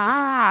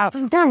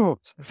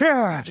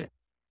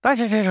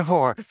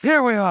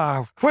 here we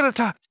are. What a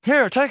time.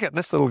 Here, take it. And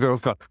this little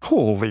girl's going,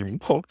 holy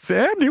moly,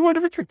 Andy, what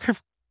have you done?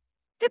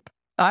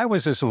 I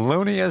was as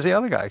loony as the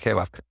other guy came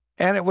up.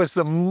 And it was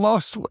the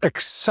most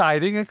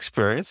exciting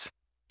experience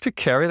to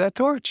carry that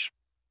torch.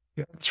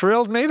 It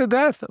thrilled me to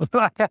death.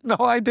 I had no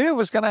idea it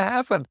was going to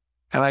happen.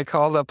 And I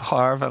called up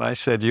Harv and I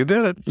said, you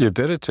did it. You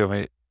did it to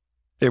me.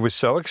 It was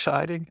so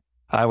exciting.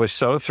 I was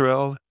so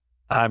thrilled.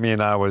 I mean,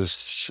 I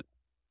was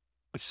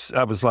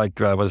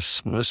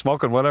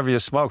smoking whatever you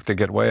smoke to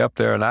get way up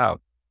there and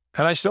out.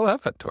 And I still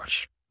have that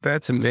torch.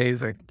 That's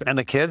amazing. And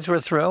the kids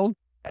were thrilled.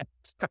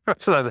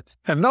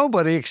 And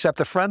nobody except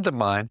a friend of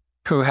mine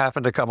who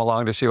happened to come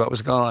along to see what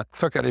was going on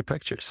took any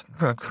pictures.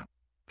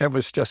 It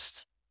was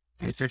just...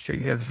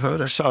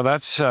 So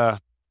that's the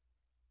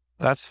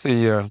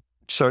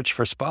search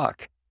for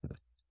Spock.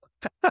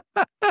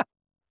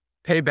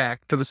 Payback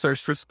for the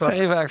search for Spock.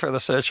 Payback for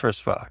the search for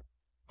Spock.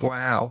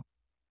 Wow.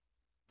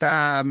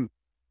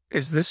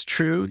 Is this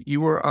true? You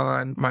were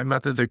on My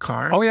Mother the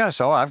Car? Oh, yes.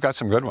 Oh, I've got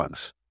some good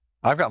ones.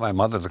 I've got My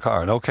Mother the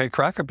Car and OK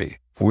Crackerby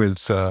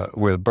with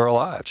Burl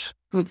Ives.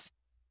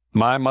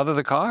 My Mother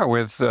the Car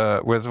with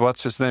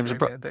what's his name?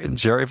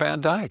 Jerry Van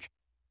Dyke.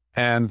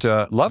 And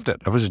loved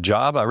it. It was a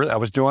job. I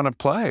was doing a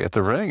play at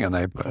the Ring, and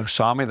they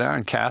saw me there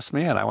and cast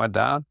me, and I went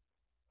down.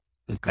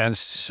 And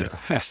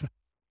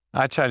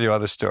I tell you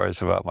other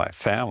stories about my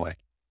family.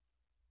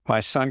 My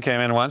son came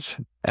in once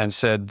and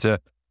said,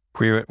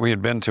 we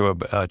had been to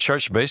a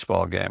church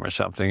baseball game or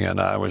something, and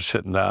I was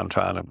sitting down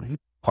trying to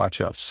watch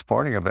a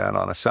sporting event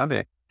on a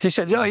Sunday. He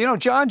said,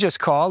 John just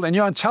called, and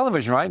you're on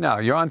television right now.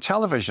 You're on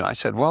television. I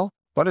said, well,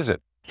 what is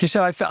it? He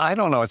said, I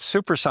don't know. It's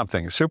super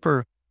something,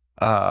 super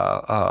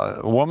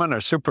woman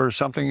or super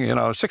something,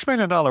 $6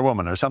 million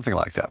woman or something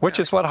like that, which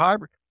is what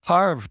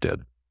Harv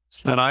did.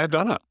 And I had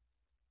done it.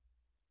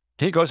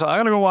 He goes, I'm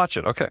going to go watch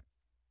it. Okay.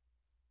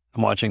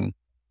 I'm watching.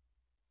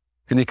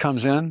 And he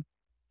comes in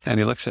and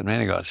he looks at me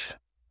and he goes,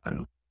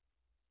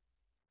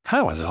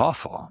 that was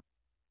awful.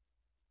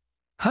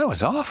 That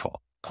was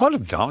awful. What a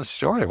dumb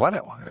story.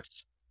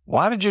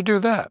 Why did you do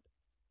that?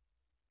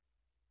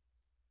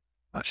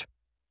 I said,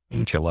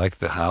 don't you like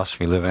the house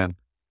we live in?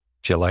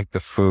 Do you like the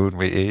food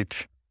we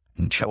eat?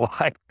 Do you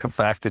like the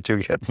fact that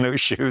you get new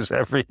shoes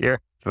every year?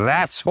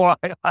 That's why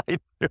I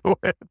do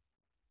it.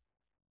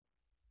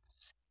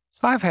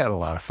 I've had a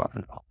lot of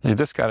fun. You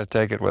just got to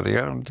take it, whether you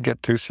don't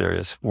get too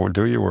serious, or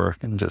do your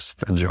work and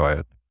just enjoy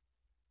it.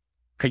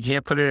 I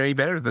can't put it any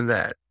better than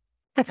that.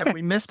 Have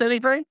we missed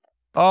anything?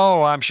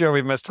 Oh, I'm sure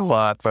we've missed a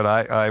lot, but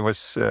I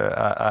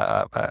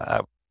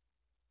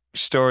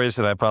stories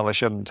that I probably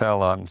shouldn't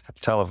tell on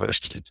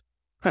television.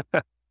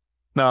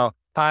 No,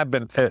 I've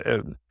been,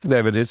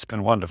 David, it's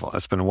been wonderful.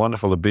 It's been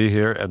wonderful to be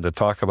here and to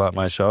talk about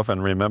myself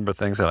and remember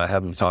things that I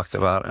hadn't talked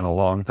about in a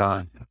long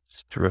time.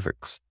 It's terrific.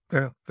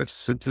 Yeah,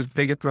 it's a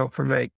big thrill for me.